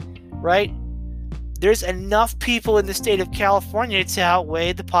way, right, there's enough people in the state of California to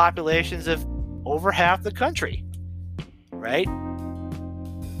outweigh the populations of over half the country, right?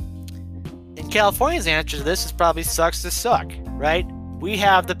 And California's answer to this is probably sucks to suck, right? We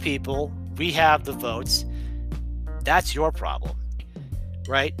have the people, we have the votes. That's your problem,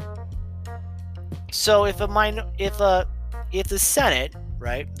 right? So if the Senate,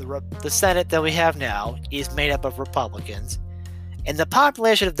 right, the Senate that we have now is made up of Republicans, and the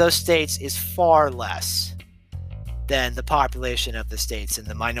population of those states is far less than the population of the states in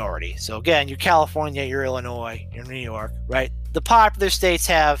the minority. So again, you're California, you're Illinois, you're New York, right? The popular states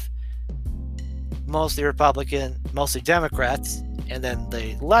have mostly Republican, mostly Democrats, and then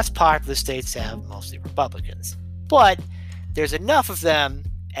the less popular states have mostly Republicans. But there's enough of them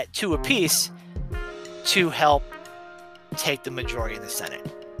at 2 apiece to help take the majority in the Senate,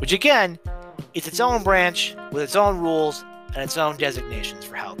 which again, is its own branch with its own rules and its own designations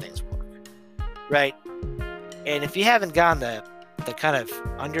for how things work, right? And if you haven't gotten the kind of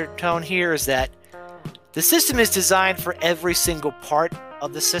undertone here is that the system is designed for every single part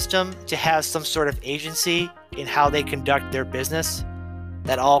of the system to have some sort of agency in how they conduct their business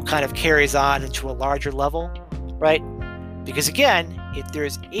that all kind of carries on into a larger level, right? Because again, if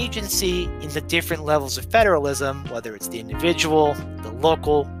there's agency in the different levels of federalism, whether it's the individual, the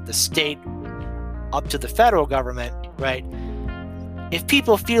local, the state, up to the federal government, right? If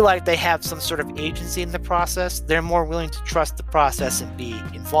people feel like they have some sort of agency in the process, they're more willing to trust the process and be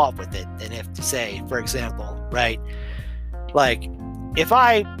involved with it than if to say, for example, right? Like if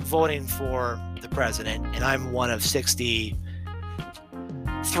I'm voting for the president and I'm one of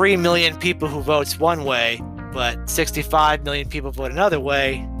 63 million people who votes one way, but 65 million people vote another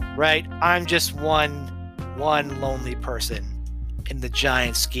way, right? I'm just one lonely person in the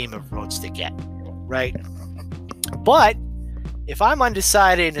giant scheme of votes to get, right? But if I'm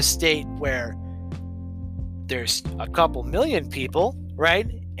undecided in a state where there's a couple million people, right,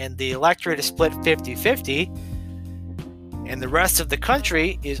 and the electorate is split 50-50, and the rest of the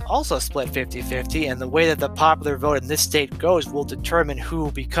country is also split 50-50, and the way that the popular vote in this state goes will determine who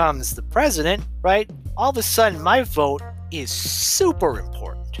becomes the president, right? All of a sudden, my vote is super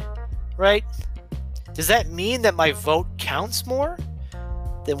important, right? Does that mean that my vote counts more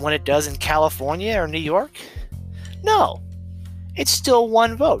than when it does in California or New York? No, it's still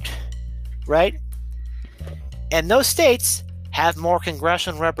one vote, right? And those states have more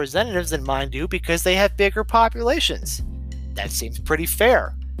congressional representatives than mine do because they have bigger populations. That seems pretty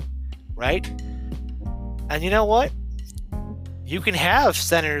fair, right? And you know what? You can have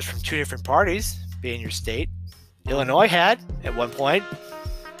senators from two different parties be in your state. Illinois had at one point.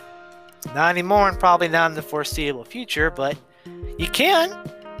 Not anymore, and probably not in the foreseeable future, but you can.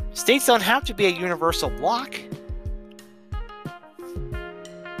 States don't have to be a universal bloc.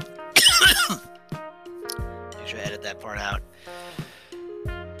 I should edit that part out.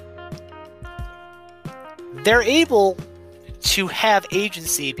 They're able to have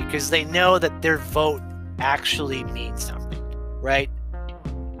agency because they know that their vote actually means something, right?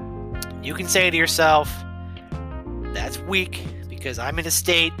 You can say to yourself, that's weak because I'm in a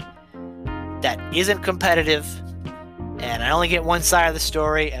state that isn't competitive and I only get one side of the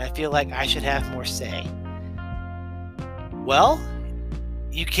story and I feel like I should have more say. Well,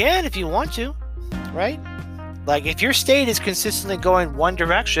 you can if you want to, right? Like if your state is consistently going one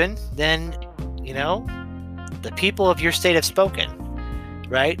direction, then, you know, the people of your state have spoken,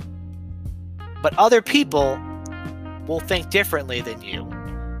 right? But other people will think differently than you.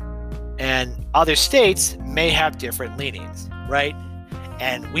 And other states may have different leanings, right?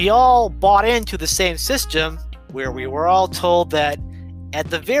 And we all bought into the same system where we were all told that at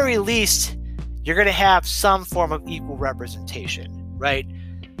the very least, you're going to have some form of equal representation, right?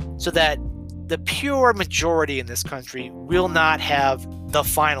 So that the pure majority in this country will not have the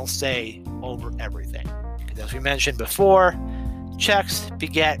final say over everything. As we mentioned before, checks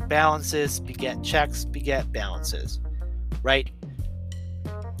beget balances, beget checks, beget balances, right?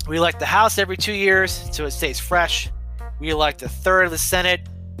 We elect the House every 2 years so it stays fresh. We elect a third of the Senate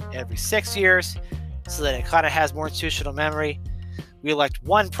every 6 years so that it kind of has more institutional memory. We elect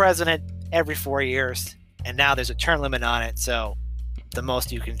one president every 4 years, and now there's a term limit on it, so the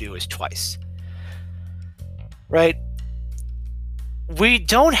most you can do is twice, right? We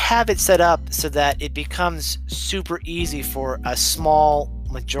don't have it set up so that it becomes super easy for a small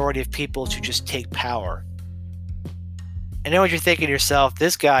majority of people to just take power. I know what you're thinking to yourself,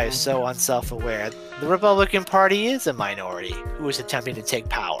 this guy is so unself-aware. The Republican Party is a minority who is attempting to take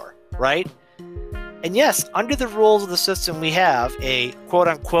power, right? And yes, under the rules of the system, we have a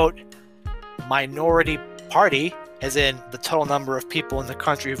quote-unquote minority party, as in the total number of people in the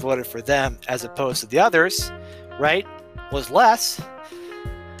country who voted for them as opposed to the others, right, was less.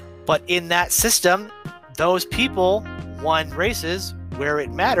 But in that system, those people won races where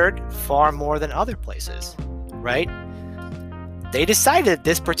it mattered far more than other places, right? They decided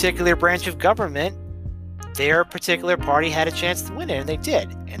this particular branch of government, their particular party had a chance to win it, and they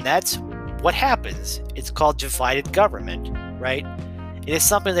did. And that's what happens. It's called divided government, right? It is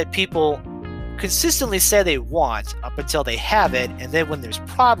something that people consistently say they want up until they have it, and then when there's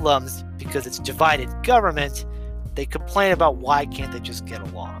problems, because it's divided government, they complain about why can't they just get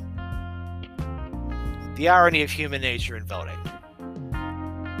along. The irony of human nature in voting.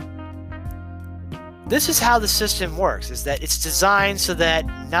 This is how the system works, is that it's designed so that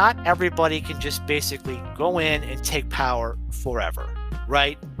not everybody can just basically go in and take power forever,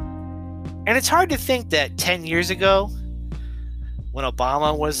 right? And it's hard to think that 10 years ago, when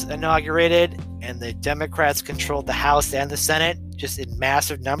Obama was inaugurated and the Democrats controlled the House and the Senate just in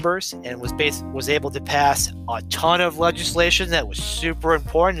massive numbers and was able to pass a ton of legislation that was super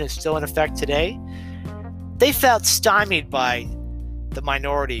important and is still in effect today, they felt stymied by the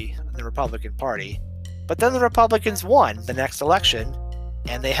minority in the Republican Party. But then the Republicans won the next election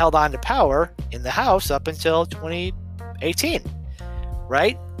and they held on to power in the House up until 2018,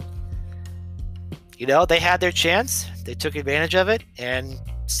 right? You know, they had their chance, they took advantage of it, and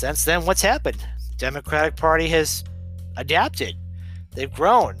since then, what's happened? The Democratic Party has adapted. They've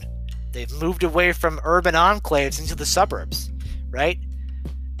grown. They've moved away from urban enclaves into the suburbs, right?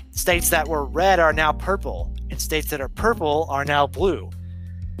 States that were red are now purple, and states that are purple are now blue.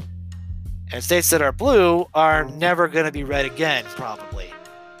 And states that are blue are never going to be red again, probably,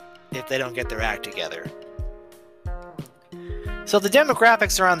 if they don't get their act together. So the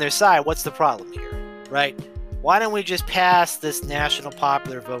demographics are on their side. What's the problem here, right? Why don't we just pass this National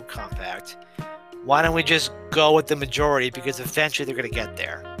Popular Vote Compact? Why don't we just go with the majority, because eventually they're going to get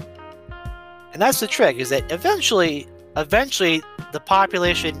there. And that's the trick, is that eventually the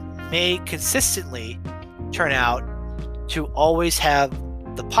population may consistently turn out to always have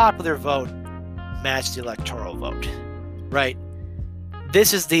the popular vote match the electoral vote, right?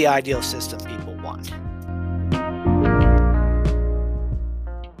 This is the ideal system people want.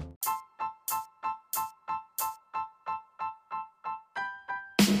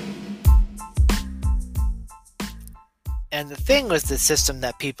 And the thing with the system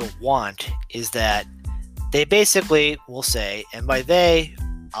that people want is that they basically will say, and by they,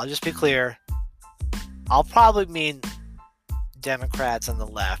 I'll just be clear, I'll probably mean Democrats on the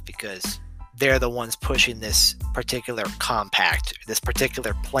left, because they're the ones pushing this particular compact, this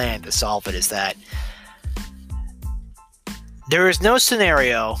particular plan to solve it, is that there is no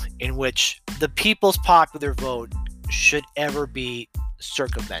scenario in which the people's popular vote should ever be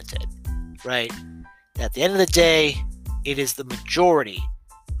circumvented, right? At the end of the day, it is the majority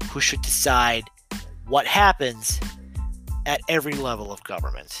who should decide what happens at every level of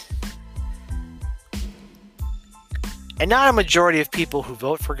government. And not a majority of people who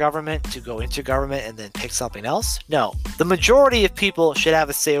vote for government to go into government and then pick something else. No, the majority of people should have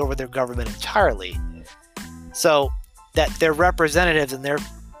a say over their government entirely, so that their representatives and their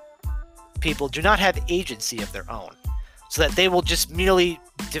people do not have agency of their own, so that they will just merely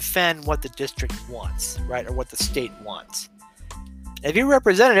defend what the district wants, right, or what the state wants. If you're a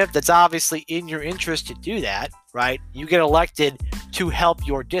representative, that's obviously in your interest to do that, right? You get elected to help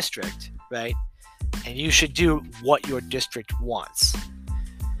your district, right? And you should do what your district wants.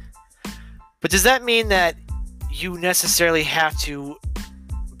 But does that mean that you necessarily have to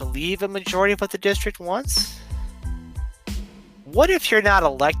believe a majority of what the district wants? What if you're not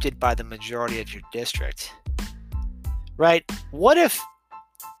elected by the majority of your district? Right? What if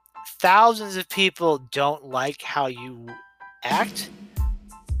thousands of people don't like how you act,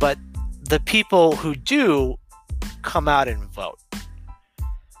 but the people who do come out and vote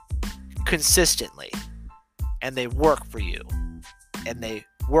consistently, and they work for you, and they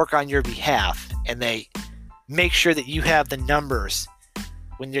work on your behalf, and they make sure that you have the numbers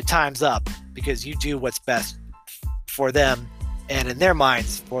when your time's up, because you do what's best for them and, in their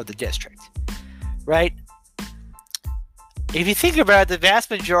minds, for the district, right? If you think about it, the vast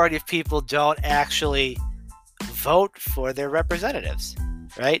majority of people don't actually vote for their representatives,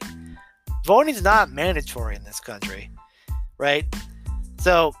 right? Voting is not mandatory in this country, right?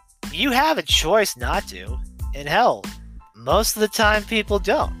 So you have a choice not to, and hell, most of the time people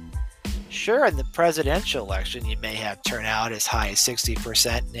don't. Sure, in the presidential election, you may have turnout as high as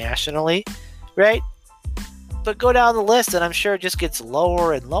 60% nationally, right? But go down the list, and I'm sure it just gets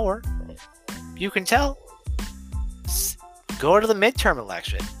lower and lower. You can tell. Go to the midterm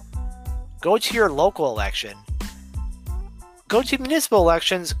election. Go to your local election. Go to municipal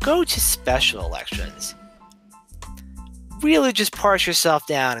elections. Go to special elections. Really just parse yourself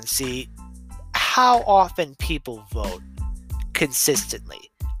down and see how often people vote consistently.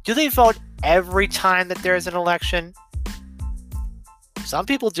 Do they vote every time that there's an election? Some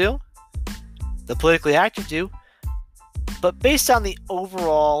people do. The politically active do. But based on the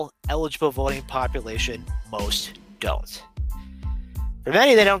overall eligible voting population, most don't. For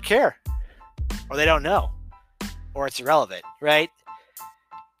many, they don't care. Or they don't know. Or it's irrelevant, right?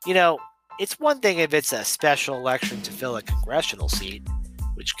 You know, it's one thing if it's a special election to fill a congressional seat,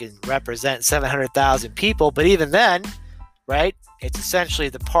 which can represent 700,000 people, but even then, right, it's essentially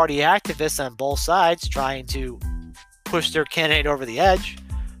the party activists on both sides trying to push their candidate over the edge.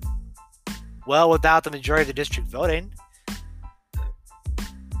 Well, without the majority of the district voting,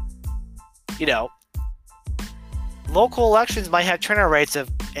 you know, local elections might have turnout rates of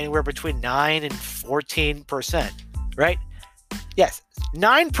anywhere between 9 and 14%, right? Yes,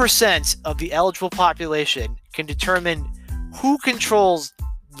 9% of the eligible population can determine who controls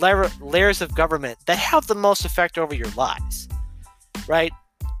layers of government that have the most effect over your lives, right?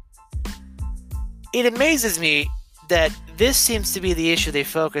 It amazes me that this seems to be the issue they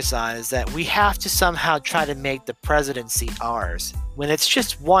focus on, is that we have to somehow try to make the presidency ours when it's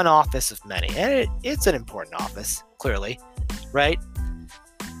just one office of many. And it's an important office, clearly, right?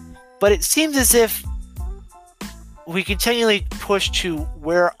 But it seems as if we continually push to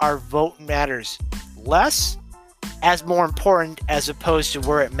where our vote matters less as more important, as opposed to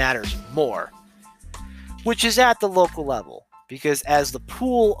where it matters more. which is at the local level. Because as the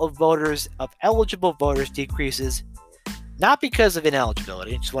pool of voters, of eligible voters, decreases, not because of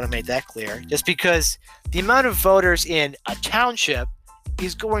ineligibility, I just want to make that clear, just because the amount of voters in a township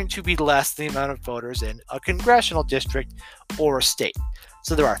is going to be less than the amount of voters in a congressional district or a state.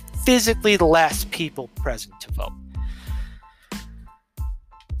 So there are physically less people present to vote.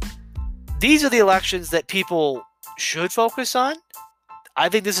 These are the elections that people should focus on. I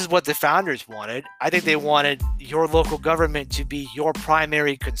think this is what the founders wanted. I think they wanted your local government to be your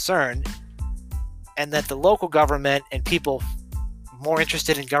primary concern, and that the local government and people more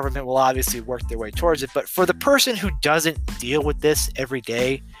interested in government will obviously work their way towards it. But for the person who doesn't deal with this every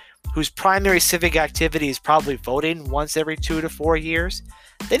day, whose primary civic activity is probably voting once every 2 to 4 years,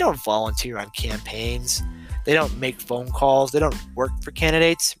 they don't volunteer on campaigns. They don't make phone calls. They don't work for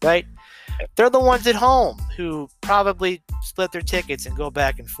candidates, right? They're the ones at home who probably split their tickets and go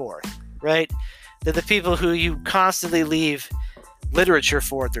back and forth, right? They're the people who you constantly leave literature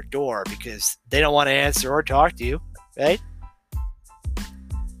for at their door because they don't want to answer or talk to you, right?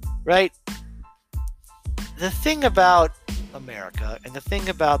 Right? The thing about America and the thing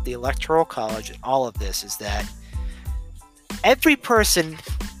about the Electoral College and all of this is that every person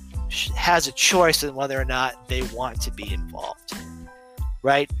has a choice in whether or not they want to be involved,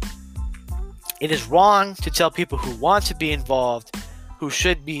 right? It is wrong to tell people who want to be involved, who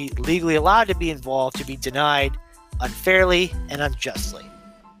should be legally allowed to be involved, to be denied unfairly and unjustly.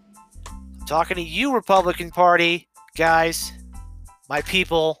 I'm talking to you, Republican Party, guys, my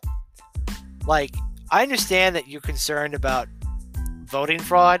people. Like, I understand that you're concerned about voting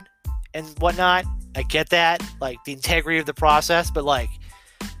fraud and whatnot. I get that, like the integrity of the process, but like,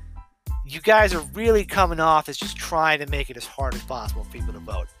 you guys are really coming off as just trying to make it as hard as possible for people to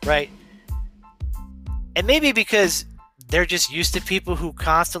vote, right? And maybe because they're just used to people who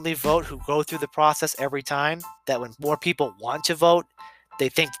constantly vote, who go through the process every time, that when more people want to vote, they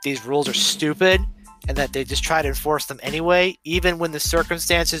think that these rules are stupid and that they just try to enforce them anyway, even when the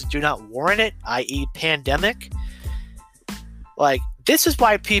circumstances do not warrant it, i.e. pandemic. Like, this is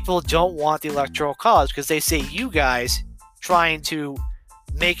why people don't want the Electoral College, because they see you guys trying to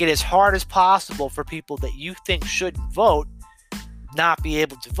make it as hard as possible for people that you think shouldn't vote not be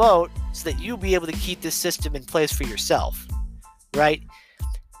able to vote, so that you'll be able to keep this system in place for yourself, right?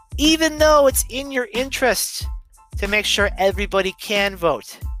 Even though it's in your interest to make sure everybody can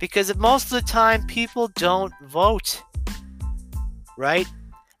vote, because most of the time people don't vote, right?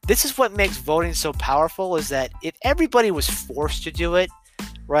 This is what makes voting so powerful, is that if everybody was forced to do it,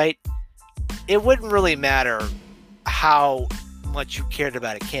 right, it wouldn't really matter how much you cared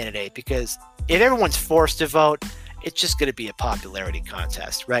about a candidate, because if everyone's forced to vote, it's just going to be a popularity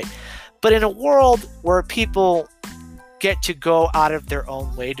contest, right? But in a world where people get to go out of their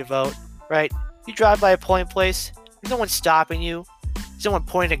own way to vote, right? You drive by a polling place, there's no one stopping you. There's no one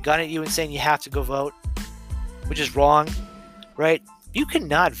pointing a gun at you and saying you have to go vote, which is wrong, right? You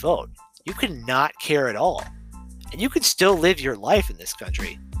cannot vote. You cannot care at all. And you can still live your life in this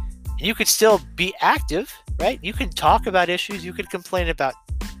country. And you can still be active, right? You can talk about issues. You can complain about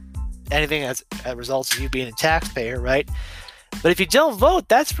anything as a result of you being a taxpayer, right? But if you don't vote,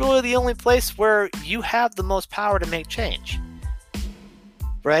 that's really the only place where you have the most power to make change,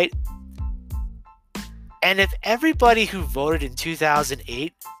 right? And if everybody who voted in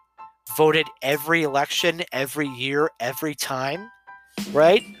 2008 voted every election, every year, every time,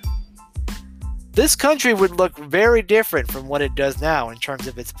 right? This country would look very different from what it does now in terms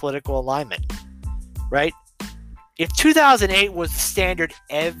of its political alignment, right? If 2008 was the standard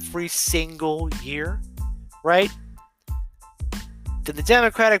every single year, right, then the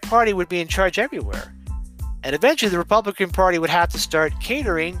Democratic Party would be in charge everywhere. And eventually the Republican Party would have to start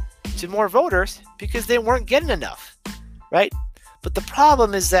catering to more voters because they weren't getting enough, right? But the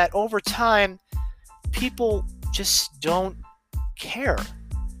problem is that over time, people just don't care.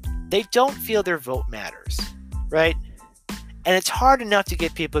 They don't feel their vote matters, right? And it's hard enough to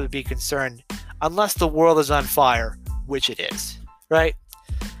get people to be concerned unless the world is on fire, which it is, right?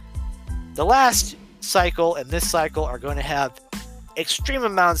 The last cycle and this cycle are going to have extreme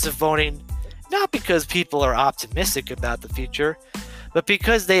amounts of voting, not because people are optimistic about the future, but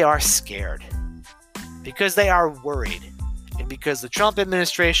because they are scared, because they are worried, and because the Trump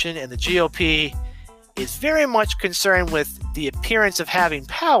administration and the GOP is very much concerned with the appearance of having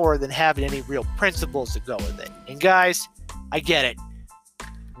power than having any real principles to go with it. And guys, I get it.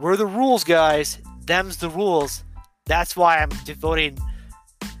 We're the rules, guys. Them's the rules. That's why I'm devoting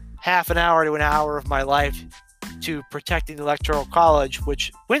half an hour to an hour of my life to protecting the Electoral College,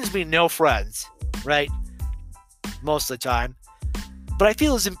 which wins me no friends, right? Most of the time. but I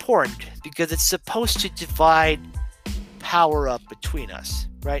feel is important because it's supposed to divide power up between us,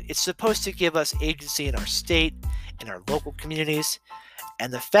 right? It's supposed to give us agency in our state, in our local communities.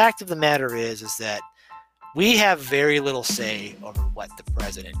 And the fact of the matter is that we have very little say over what the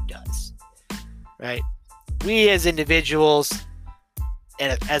president does, right? We as individuals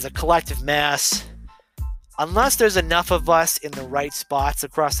and as a collective mass, unless there's enough of us in the right spots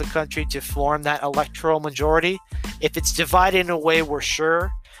across the country to form that electoral majority, if it's divided in a way we're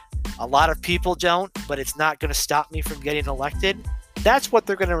sure a lot of people don't, but it's not going to stop me from getting elected, that's what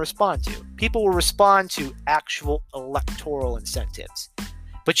they're going to respond to. People will respond to actual electoral incentives.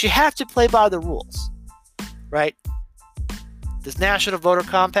 But you have to play by the rules, right? This National Voter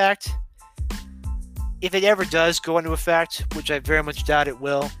Compact, if it ever does go into effect, which I very much doubt it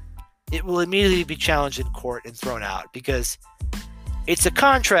will immediately be challenged in court and thrown out because it's a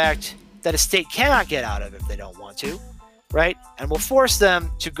contract that a state cannot get out of if they don't want to, right? And will force them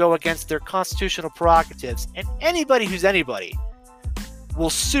to go against their constitutional prerogatives. And anybody who's anybody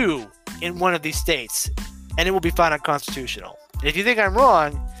will sue in one of these states, and it will be found unconstitutional. And if you think I'm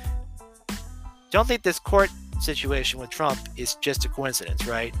wrong, don't think this court situation with Trump is just a coincidence,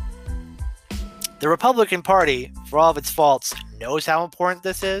 right? The Republican Party, for all of its faults, knows how important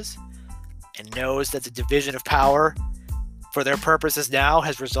this is and knows that the division of power for their purposes now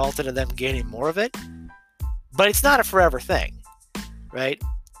has resulted in them gaining more of it. But it's not a forever thing, right?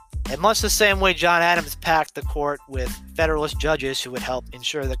 And much the same way John Adams packed the court with Federalist judges who would help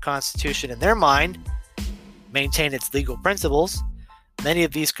ensure the Constitution in their mind maintain its legal principles, many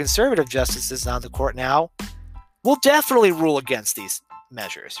of these conservative justices on the court now will definitely rule against these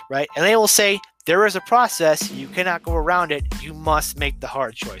measures, right? And they will say, there is a process, you cannot go around it, you must make the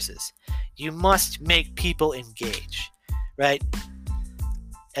hard choices. You must make people engage, right?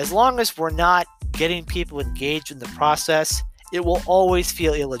 As long as we're not getting people engaged in the process, it will always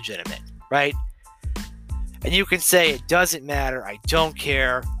feel illegitimate, right? And you can say, it doesn't matter, I don't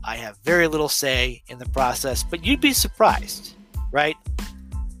care, I have very little say in the process, but you'd be surprised, right?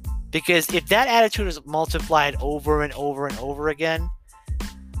 Because if that attitude is multiplied over and over and over again,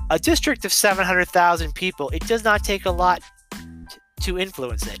 a district of 700,000 people, it does not take a lot to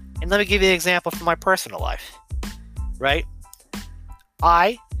influence it. And let me give you an example from my personal life, right?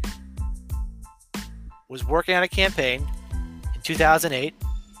 I was working on a campaign in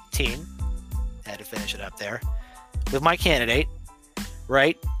 2018, had to finish it up there, with my candidate,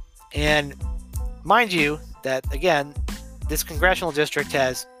 right? And mind you that, again, this congressional district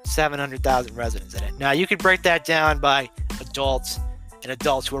has 700,000 residents in it. Now, you could break that down by adults and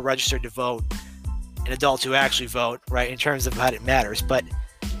adults who are registered to vote and adults who actually vote, right, in terms of how it matters. But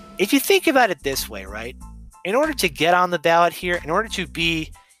if you think about it this way, right, in order to get on the ballot here, in order to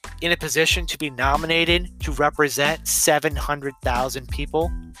be in a position to be nominated to represent 700,000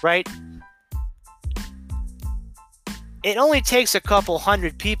 people, right, it only takes a couple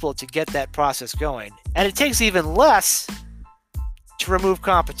hundred people to get that process going. And it takes even less to remove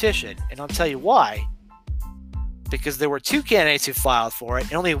competition. And I'll tell you why. Because there were two candidates who filed for it,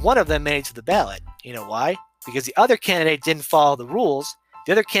 and only one of them made it to the ballot. You know why? Because the other candidate didn't follow the rules.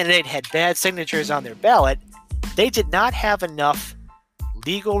 The other candidate had bad signatures on their ballot. They did not have enough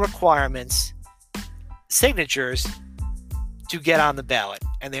legal requirements, signatures, to get on the ballot,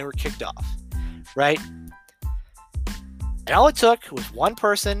 and they were kicked off, right? And all it took was one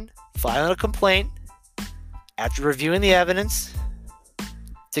person filing a complaint after reviewing the evidence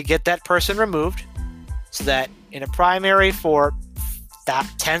to get that person removed, so that in a primary for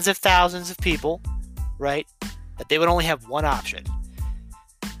tens of thousands of people, right, that they would only have one option.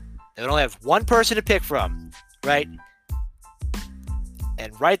 They would only have one person to pick from, right?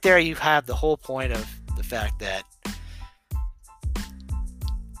 And right there you have the whole point of the fact that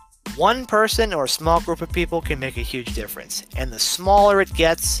one person or a small group of people can make a huge difference. And the smaller it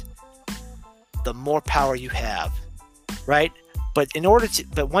gets, the more power you have, right? But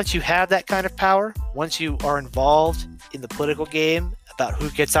once you have that kind of power, once you are involved in the political game about who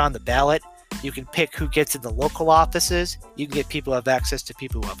gets on the ballot, you can pick who gets in the local offices. You can get people who have access to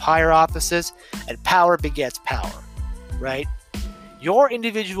people who have higher offices, and power begets power, right? Your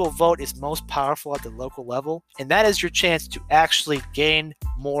individual vote is most powerful at the local level, and that is your chance to actually gain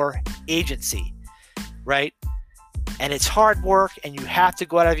more agency, right? And it's hard work, and you have to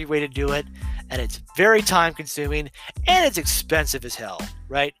go out of your way to do it. And it's very time consuming, and it's expensive as hell,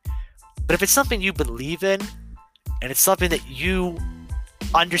 right? But if it's something you believe in, and it's something that you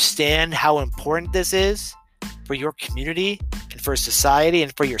understand how important this is for your community and for society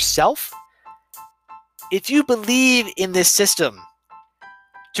and for yourself, if you believe in this system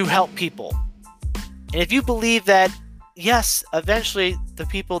to help people, and if you believe that yes, eventually the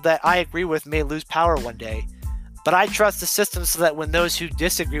people that I agree with may lose power one day, but I trust the system so that when those who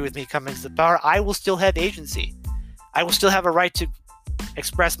disagree with me come into the power, I will still have agency. I will still have a right to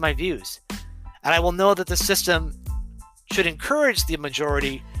express my views. And I will know that the system should encourage the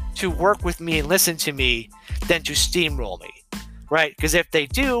majority to work with me and listen to me than to steamroll me, right? Because if they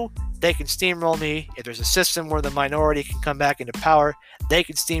do, they can steamroll me. If there's a system where the minority can come back into power, they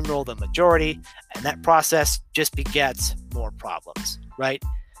can steamroll the majority, and that process just begets more problems, right?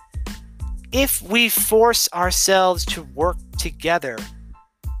 If we force ourselves to work together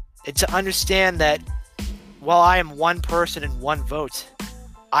and to understand that while I am one person and one vote,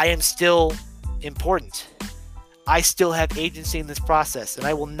 I am still important. I still have agency in this process, and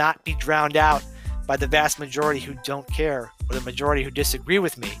I will not be drowned out by the vast majority who don't care or the majority who disagree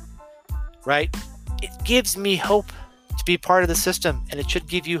with me, right? It gives me hope to be part of the system, and it should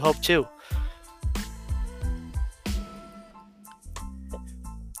give you hope too.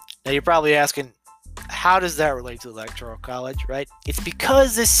 Now you're probably asking, how does that relate to the Electoral College, right? It's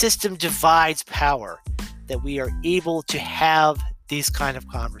because this system divides power that we are able to have these kind of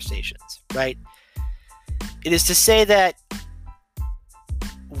conversations, right? It is to say that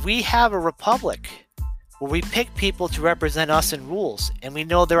we have a republic where we pick people to represent us in rules, and we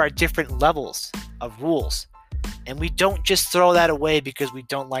know there are different levels of rules, and we don't just throw that away because we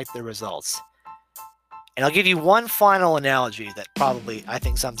don't like the results. And I'll give you one final analogy that probably I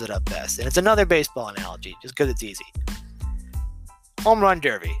think sums it up best, and it's another baseball analogy just because it's easy. Home run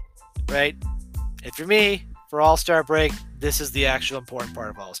derby, right? And for me, for All-Star break, this is the actual important part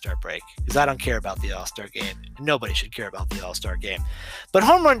of All-Star break, because I don't care about the All-Star game. Nobody should care about the All-Star game. But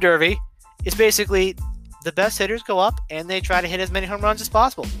home run derby is basically the best hitters go up and they try to hit as many home runs as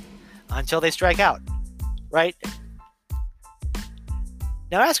possible until they strike out, right?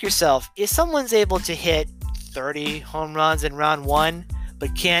 Now ask yourself, if someone's able to hit 30 home runs in round one,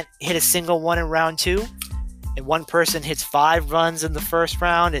 but can't hit a single one in round two, and one person hits 5 runs in the first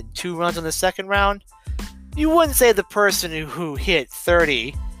round and 2 runs in the second round, you wouldn't say the person who hit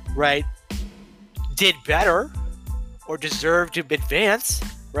 30, right, did better or deserved to advance,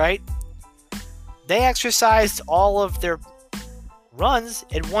 right? They exercised all of their runs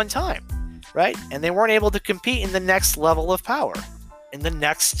at one time, right? And they weren't able to compete in the next level of power, in the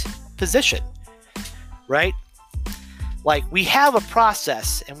next position, right? Like, we have a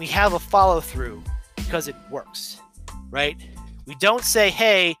process and we have a follow-through because it works, right? We don't say,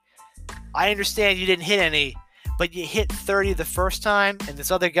 hey, I understand you didn't hit any, but you hit 30 the first time and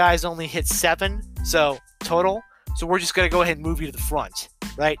this other guy's only hit 7, so total, so we're just going to go ahead and move you to the front,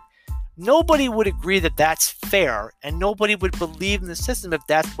 right? Nobody would agree that that's fair, and nobody would believe in the system if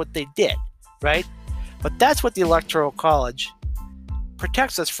that's what they did, right? But that's what the Electoral College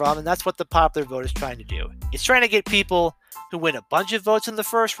protects us from, and that's what the popular vote is trying to do. It's trying to get people who win a bunch of votes in the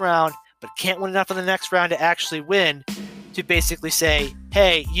first round but can't win enough in the next round to actually win, to basically say,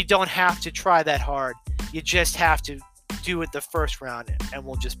 hey, you don't have to try that hard. You just have to do it the first round, and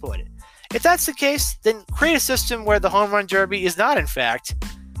we'll just put it. If that's the case, then create a system where the home run derby is not, in fact,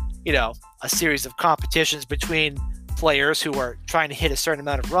 a series of competitions between players who are trying to hit a certain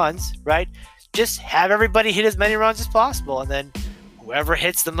amount of runs, right? Just have everybody hit as many runs as possible, and then whoever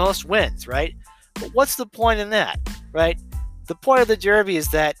hits the most wins, right? But what's the point in that, right? The point of the derby is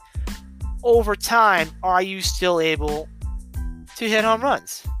that over time, are you still able to hit home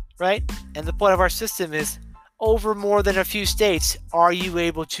runs, right? And the point of our system is, over more than a few states, are you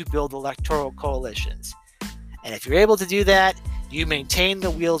able to build electoral coalitions? And if you're able to do that, you maintain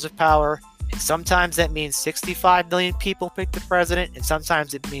the wheels of power. And sometimes that means 65 million people pick the president, and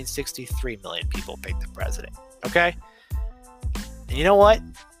sometimes it means 63 million people pick the president, okay? And you know what?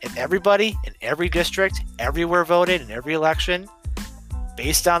 If everybody in every district, everywhere voted in every election,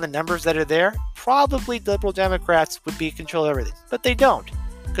 based on the numbers that are there, probably Liberal Democrats would be in control of everything. But they don't,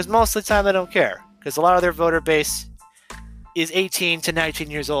 because most of the time they don't care, because a lot of their voter base is 18 to 19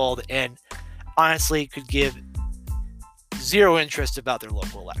 years old and honestly could give zero interest about their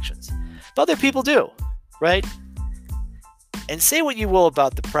local elections. But other people do, right? And say what you will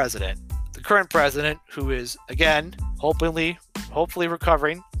about the president, the current president, who is, again, hopefully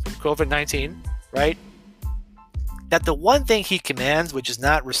recovering from COVID-19, right? That the one thing he commands, which is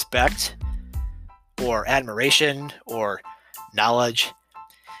not respect or admiration or knowledge,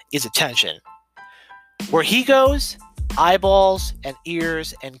 is attention. Where he goes, eyeballs and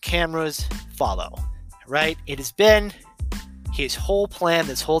ears and cameras follow, right? It has been his whole plan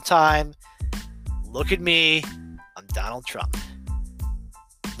this whole time. Look at me, I'm Donald Trump.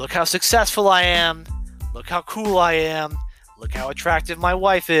 Look how successful I am. Look how cool I am. Look how attractive my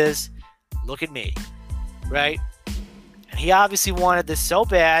wife is. Look at me, right? He obviously wanted this so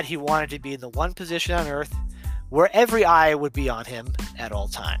bad. He wanted to be in the one position on earth where every eye would be on him at all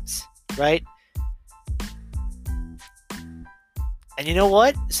times, right? And you know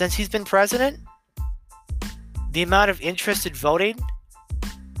what? Since he's been president, the amount of interested voting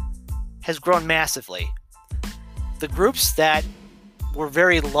has grown massively. The groups that were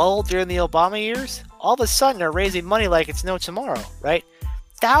very low during the Obama years, all of a sudden are raising money like it's no tomorrow, right?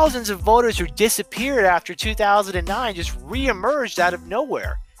 Thousands of voters who disappeared after 2009 just reemerged out of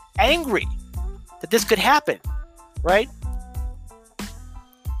nowhere, angry that this could happen, right?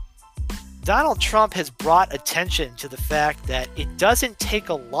 Donald Trump has brought attention to the fact that it doesn't take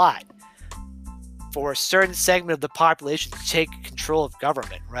a lot for a certain segment of the population to take control of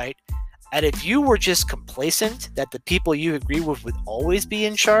government, right? And if you were just complacent that the people you agree with would always be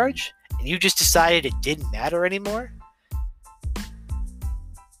in charge, and you just decided it didn't matter anymore,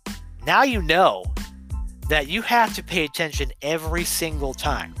 now you know that you have to pay attention every single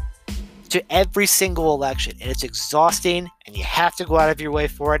time to every single election, and it's exhausting, and you have to go out of your way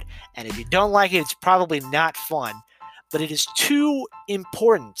for it, and if you don't like it, it's probably not fun, but it is too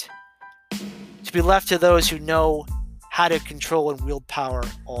important to be left to those who know how to control and wield power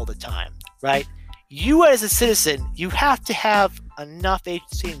all the time, right? You as a citizen, you have to have enough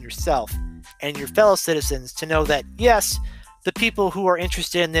agency in yourself and your fellow citizens to know that, yes, the people who are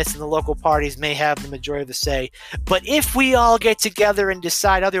interested in this in the local parties may have the majority of the say, but if we all get together and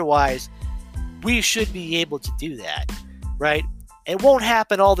decide otherwise, we should be able to do that, right? It won't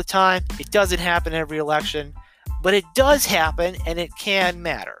happen all the time. It doesn't happen every election, but it does happen, and it can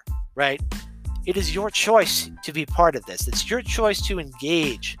matter, right? It is your choice to be part of this. It's your choice to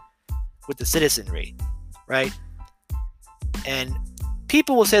engage with the citizenry, right? And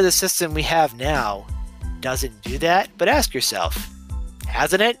people will say the system we have now doesn't do that, but ask yourself,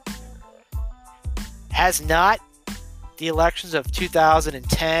 hasn't it? Has not the elections of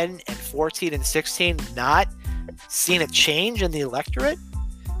 2010 and 14 and 16 not seen a change in the electorate,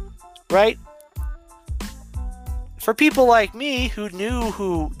 right? For people like me who knew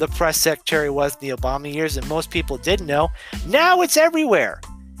who the press secretary was in the Obama years, and most people didn't know, now it's everywhere.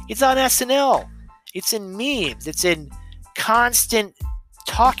 It's on SNL. It's in memes. It's in constant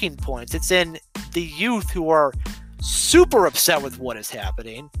talking points. It's in the youth who are super upset with what is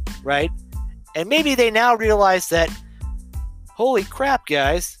happening, right? And maybe they now realize that, holy crap,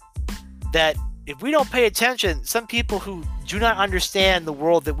 guys, that if we don't pay attention, some people who do not understand the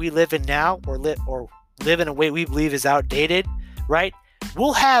world that we live in now, or live in a way we believe is outdated, right,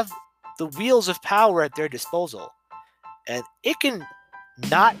 will have the wheels of power at their disposal. And it can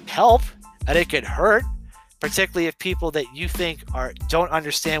not help, and it can hurt, particularly if people that you think don't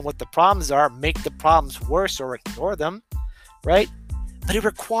understand what the problems are make the problems worse or ignore them, right? But it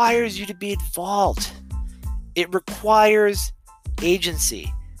requires you to be involved. It requires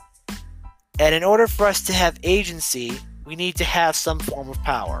agency. And in order for us to have agency, we need to have some form of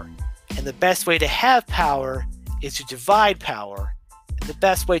power. And the best way to have power is to divide power. And the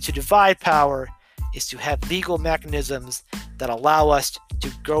best way to divide power is to have legal mechanisms that allow us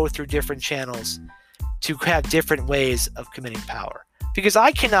to go through different channels, to have different ways of committing power. Because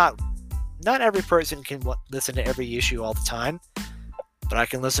not every person can listen to every issue all the time, but I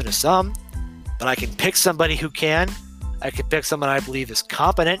can listen to some, but I can pick somebody who can. I can pick someone I believe is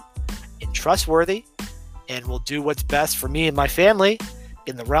competent and trustworthy and will do what's best for me and my family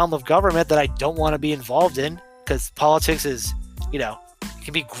in the realm of government that I don't want to be involved in, because politics is, it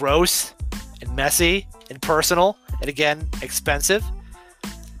can be gross and messy and personal and, again, expensive.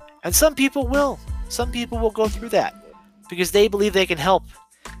 And some people will. Some people will go through that because they believe they can help.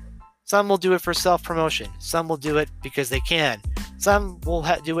 Some will do it for self-promotion. Some will do it because they can. Some will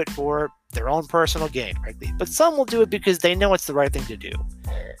do it for their own personal gain, frankly. But some will do it because they know it's the right thing to do.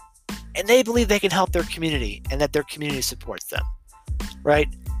 And they believe they can help their community and that their community supports them, right?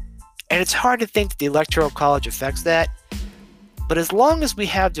 And it's hard to think that the Electoral College affects that. But as long as we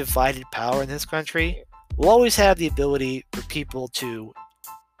have divided power in this country, we'll always have the ability for people to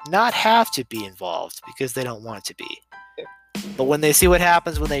not have to be involved because they don't want to be. But when they see what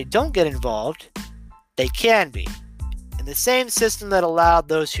happens when they don't get involved, they can be. And the same system that allowed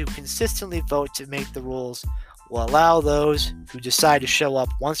those who consistently vote to make the rules will allow those who decide to show up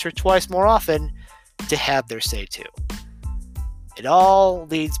once or twice more often to have their say too. It all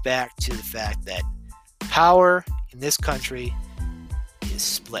leads back to the fact that power in this country is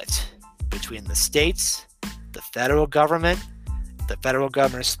split between the states, the federal government. The federal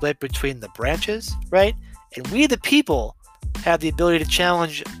government is split between the branches, right? And we, the people, have the ability to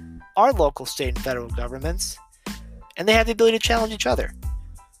challenge our local, state, and federal governments, and they have the ability to challenge each other.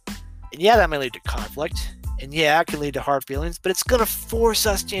 And yeah, that may lead to conflict, And yeah, it can lead to hard feelings, but it's going to force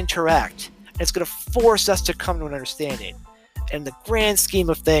us to interact. It's going to force us to come to an understanding. In the grand scheme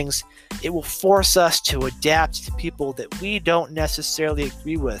of things, it will force us to adapt to people that we don't necessarily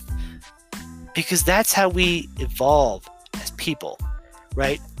agree with, because that's how we evolve as people,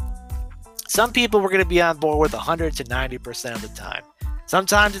 right? Some people we're going to be on board with 100 to 90% of the time.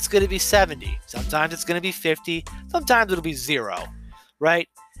 Sometimes it's going to be 70. Sometimes it's going to be 50. Sometimes it'll be 0, right?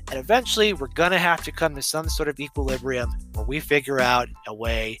 And eventually we're going to have to come to some sort of equilibrium where we figure out a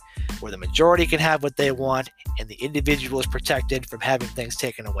way where the majority can have what they want and the individual is protected from having things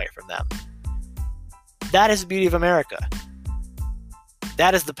taken away from them. That is the beauty of America.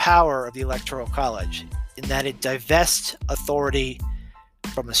 That is the power of the Electoral College, in that it divests authority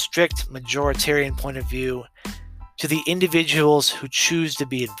from a strict majoritarian point of view to the individuals who choose to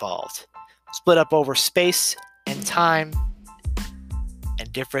be involved, split up over space and time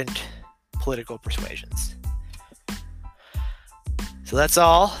and different political persuasions. So that's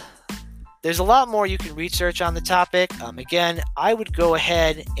all. There's a lot more you can research on the topic. Again, I would go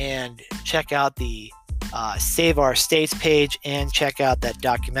ahead and check out the Save Our States page and check out that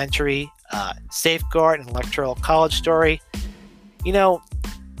documentary, Safeguard and Electoral College Story. You know,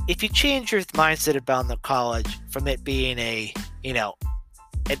 if you change your mindset about the college from it being an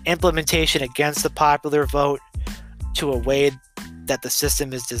implementation against the popular vote to a way that the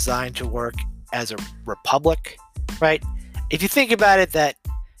system is designed to work as a republic, right? If you think about it, that,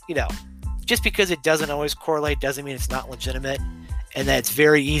 just because it doesn't always correlate doesn't mean it's not legitimate, and that it's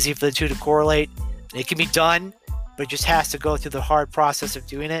very easy for the two to correlate. It can be done, but it just has to go through the hard process of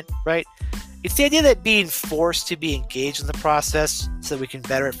doing it, right? It's the idea that being forced to be engaged in the process so we can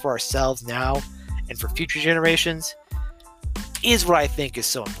better it for ourselves now and for future generations is what I think is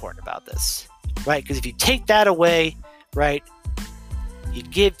so important about this, right? Because if you take that away, right, you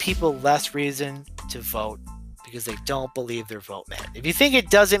give people less reason to vote because they don't believe their vote matters. If you think it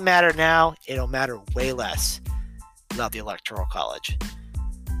doesn't matter now, it'll matter way less without the Electoral College.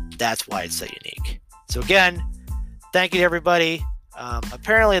 That's why it's so unique. So again, thank you to everybody.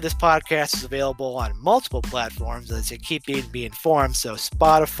 Apparently this podcast is available on multiple platforms as you keep being informed. So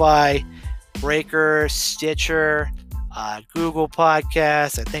Spotify, Breaker, Stitcher, Google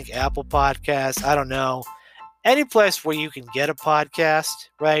Podcasts, I think Apple Podcasts, I don't know. Any place where you can get a podcast,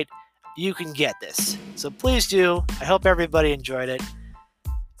 right? You can get this. So please do. I hope everybody enjoyed it.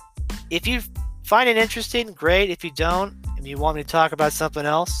 If you find it interesting, great. If you don't, and you want me to talk about something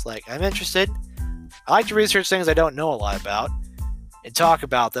else, like, I'm interested. I like to research things I don't know a lot about and talk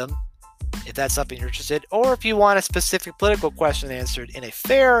about them, if that's something you're interested. Or if you want a specific political question answered in a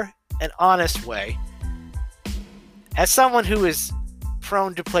fair and honest way. As someone who is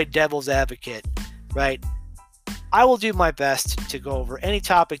prone to play devil's advocate, right, I will do my best to go over any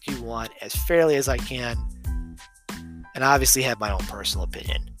topic you want as fairly as I can, and obviously have my own personal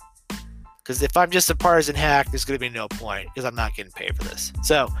opinion. Because if I'm just a partisan hack, there's going to be no point, because I'm not getting paid for this.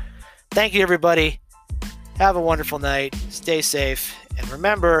 So, thank you, everybody. Have a wonderful night. Stay safe. And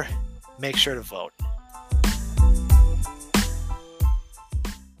remember, make sure to vote.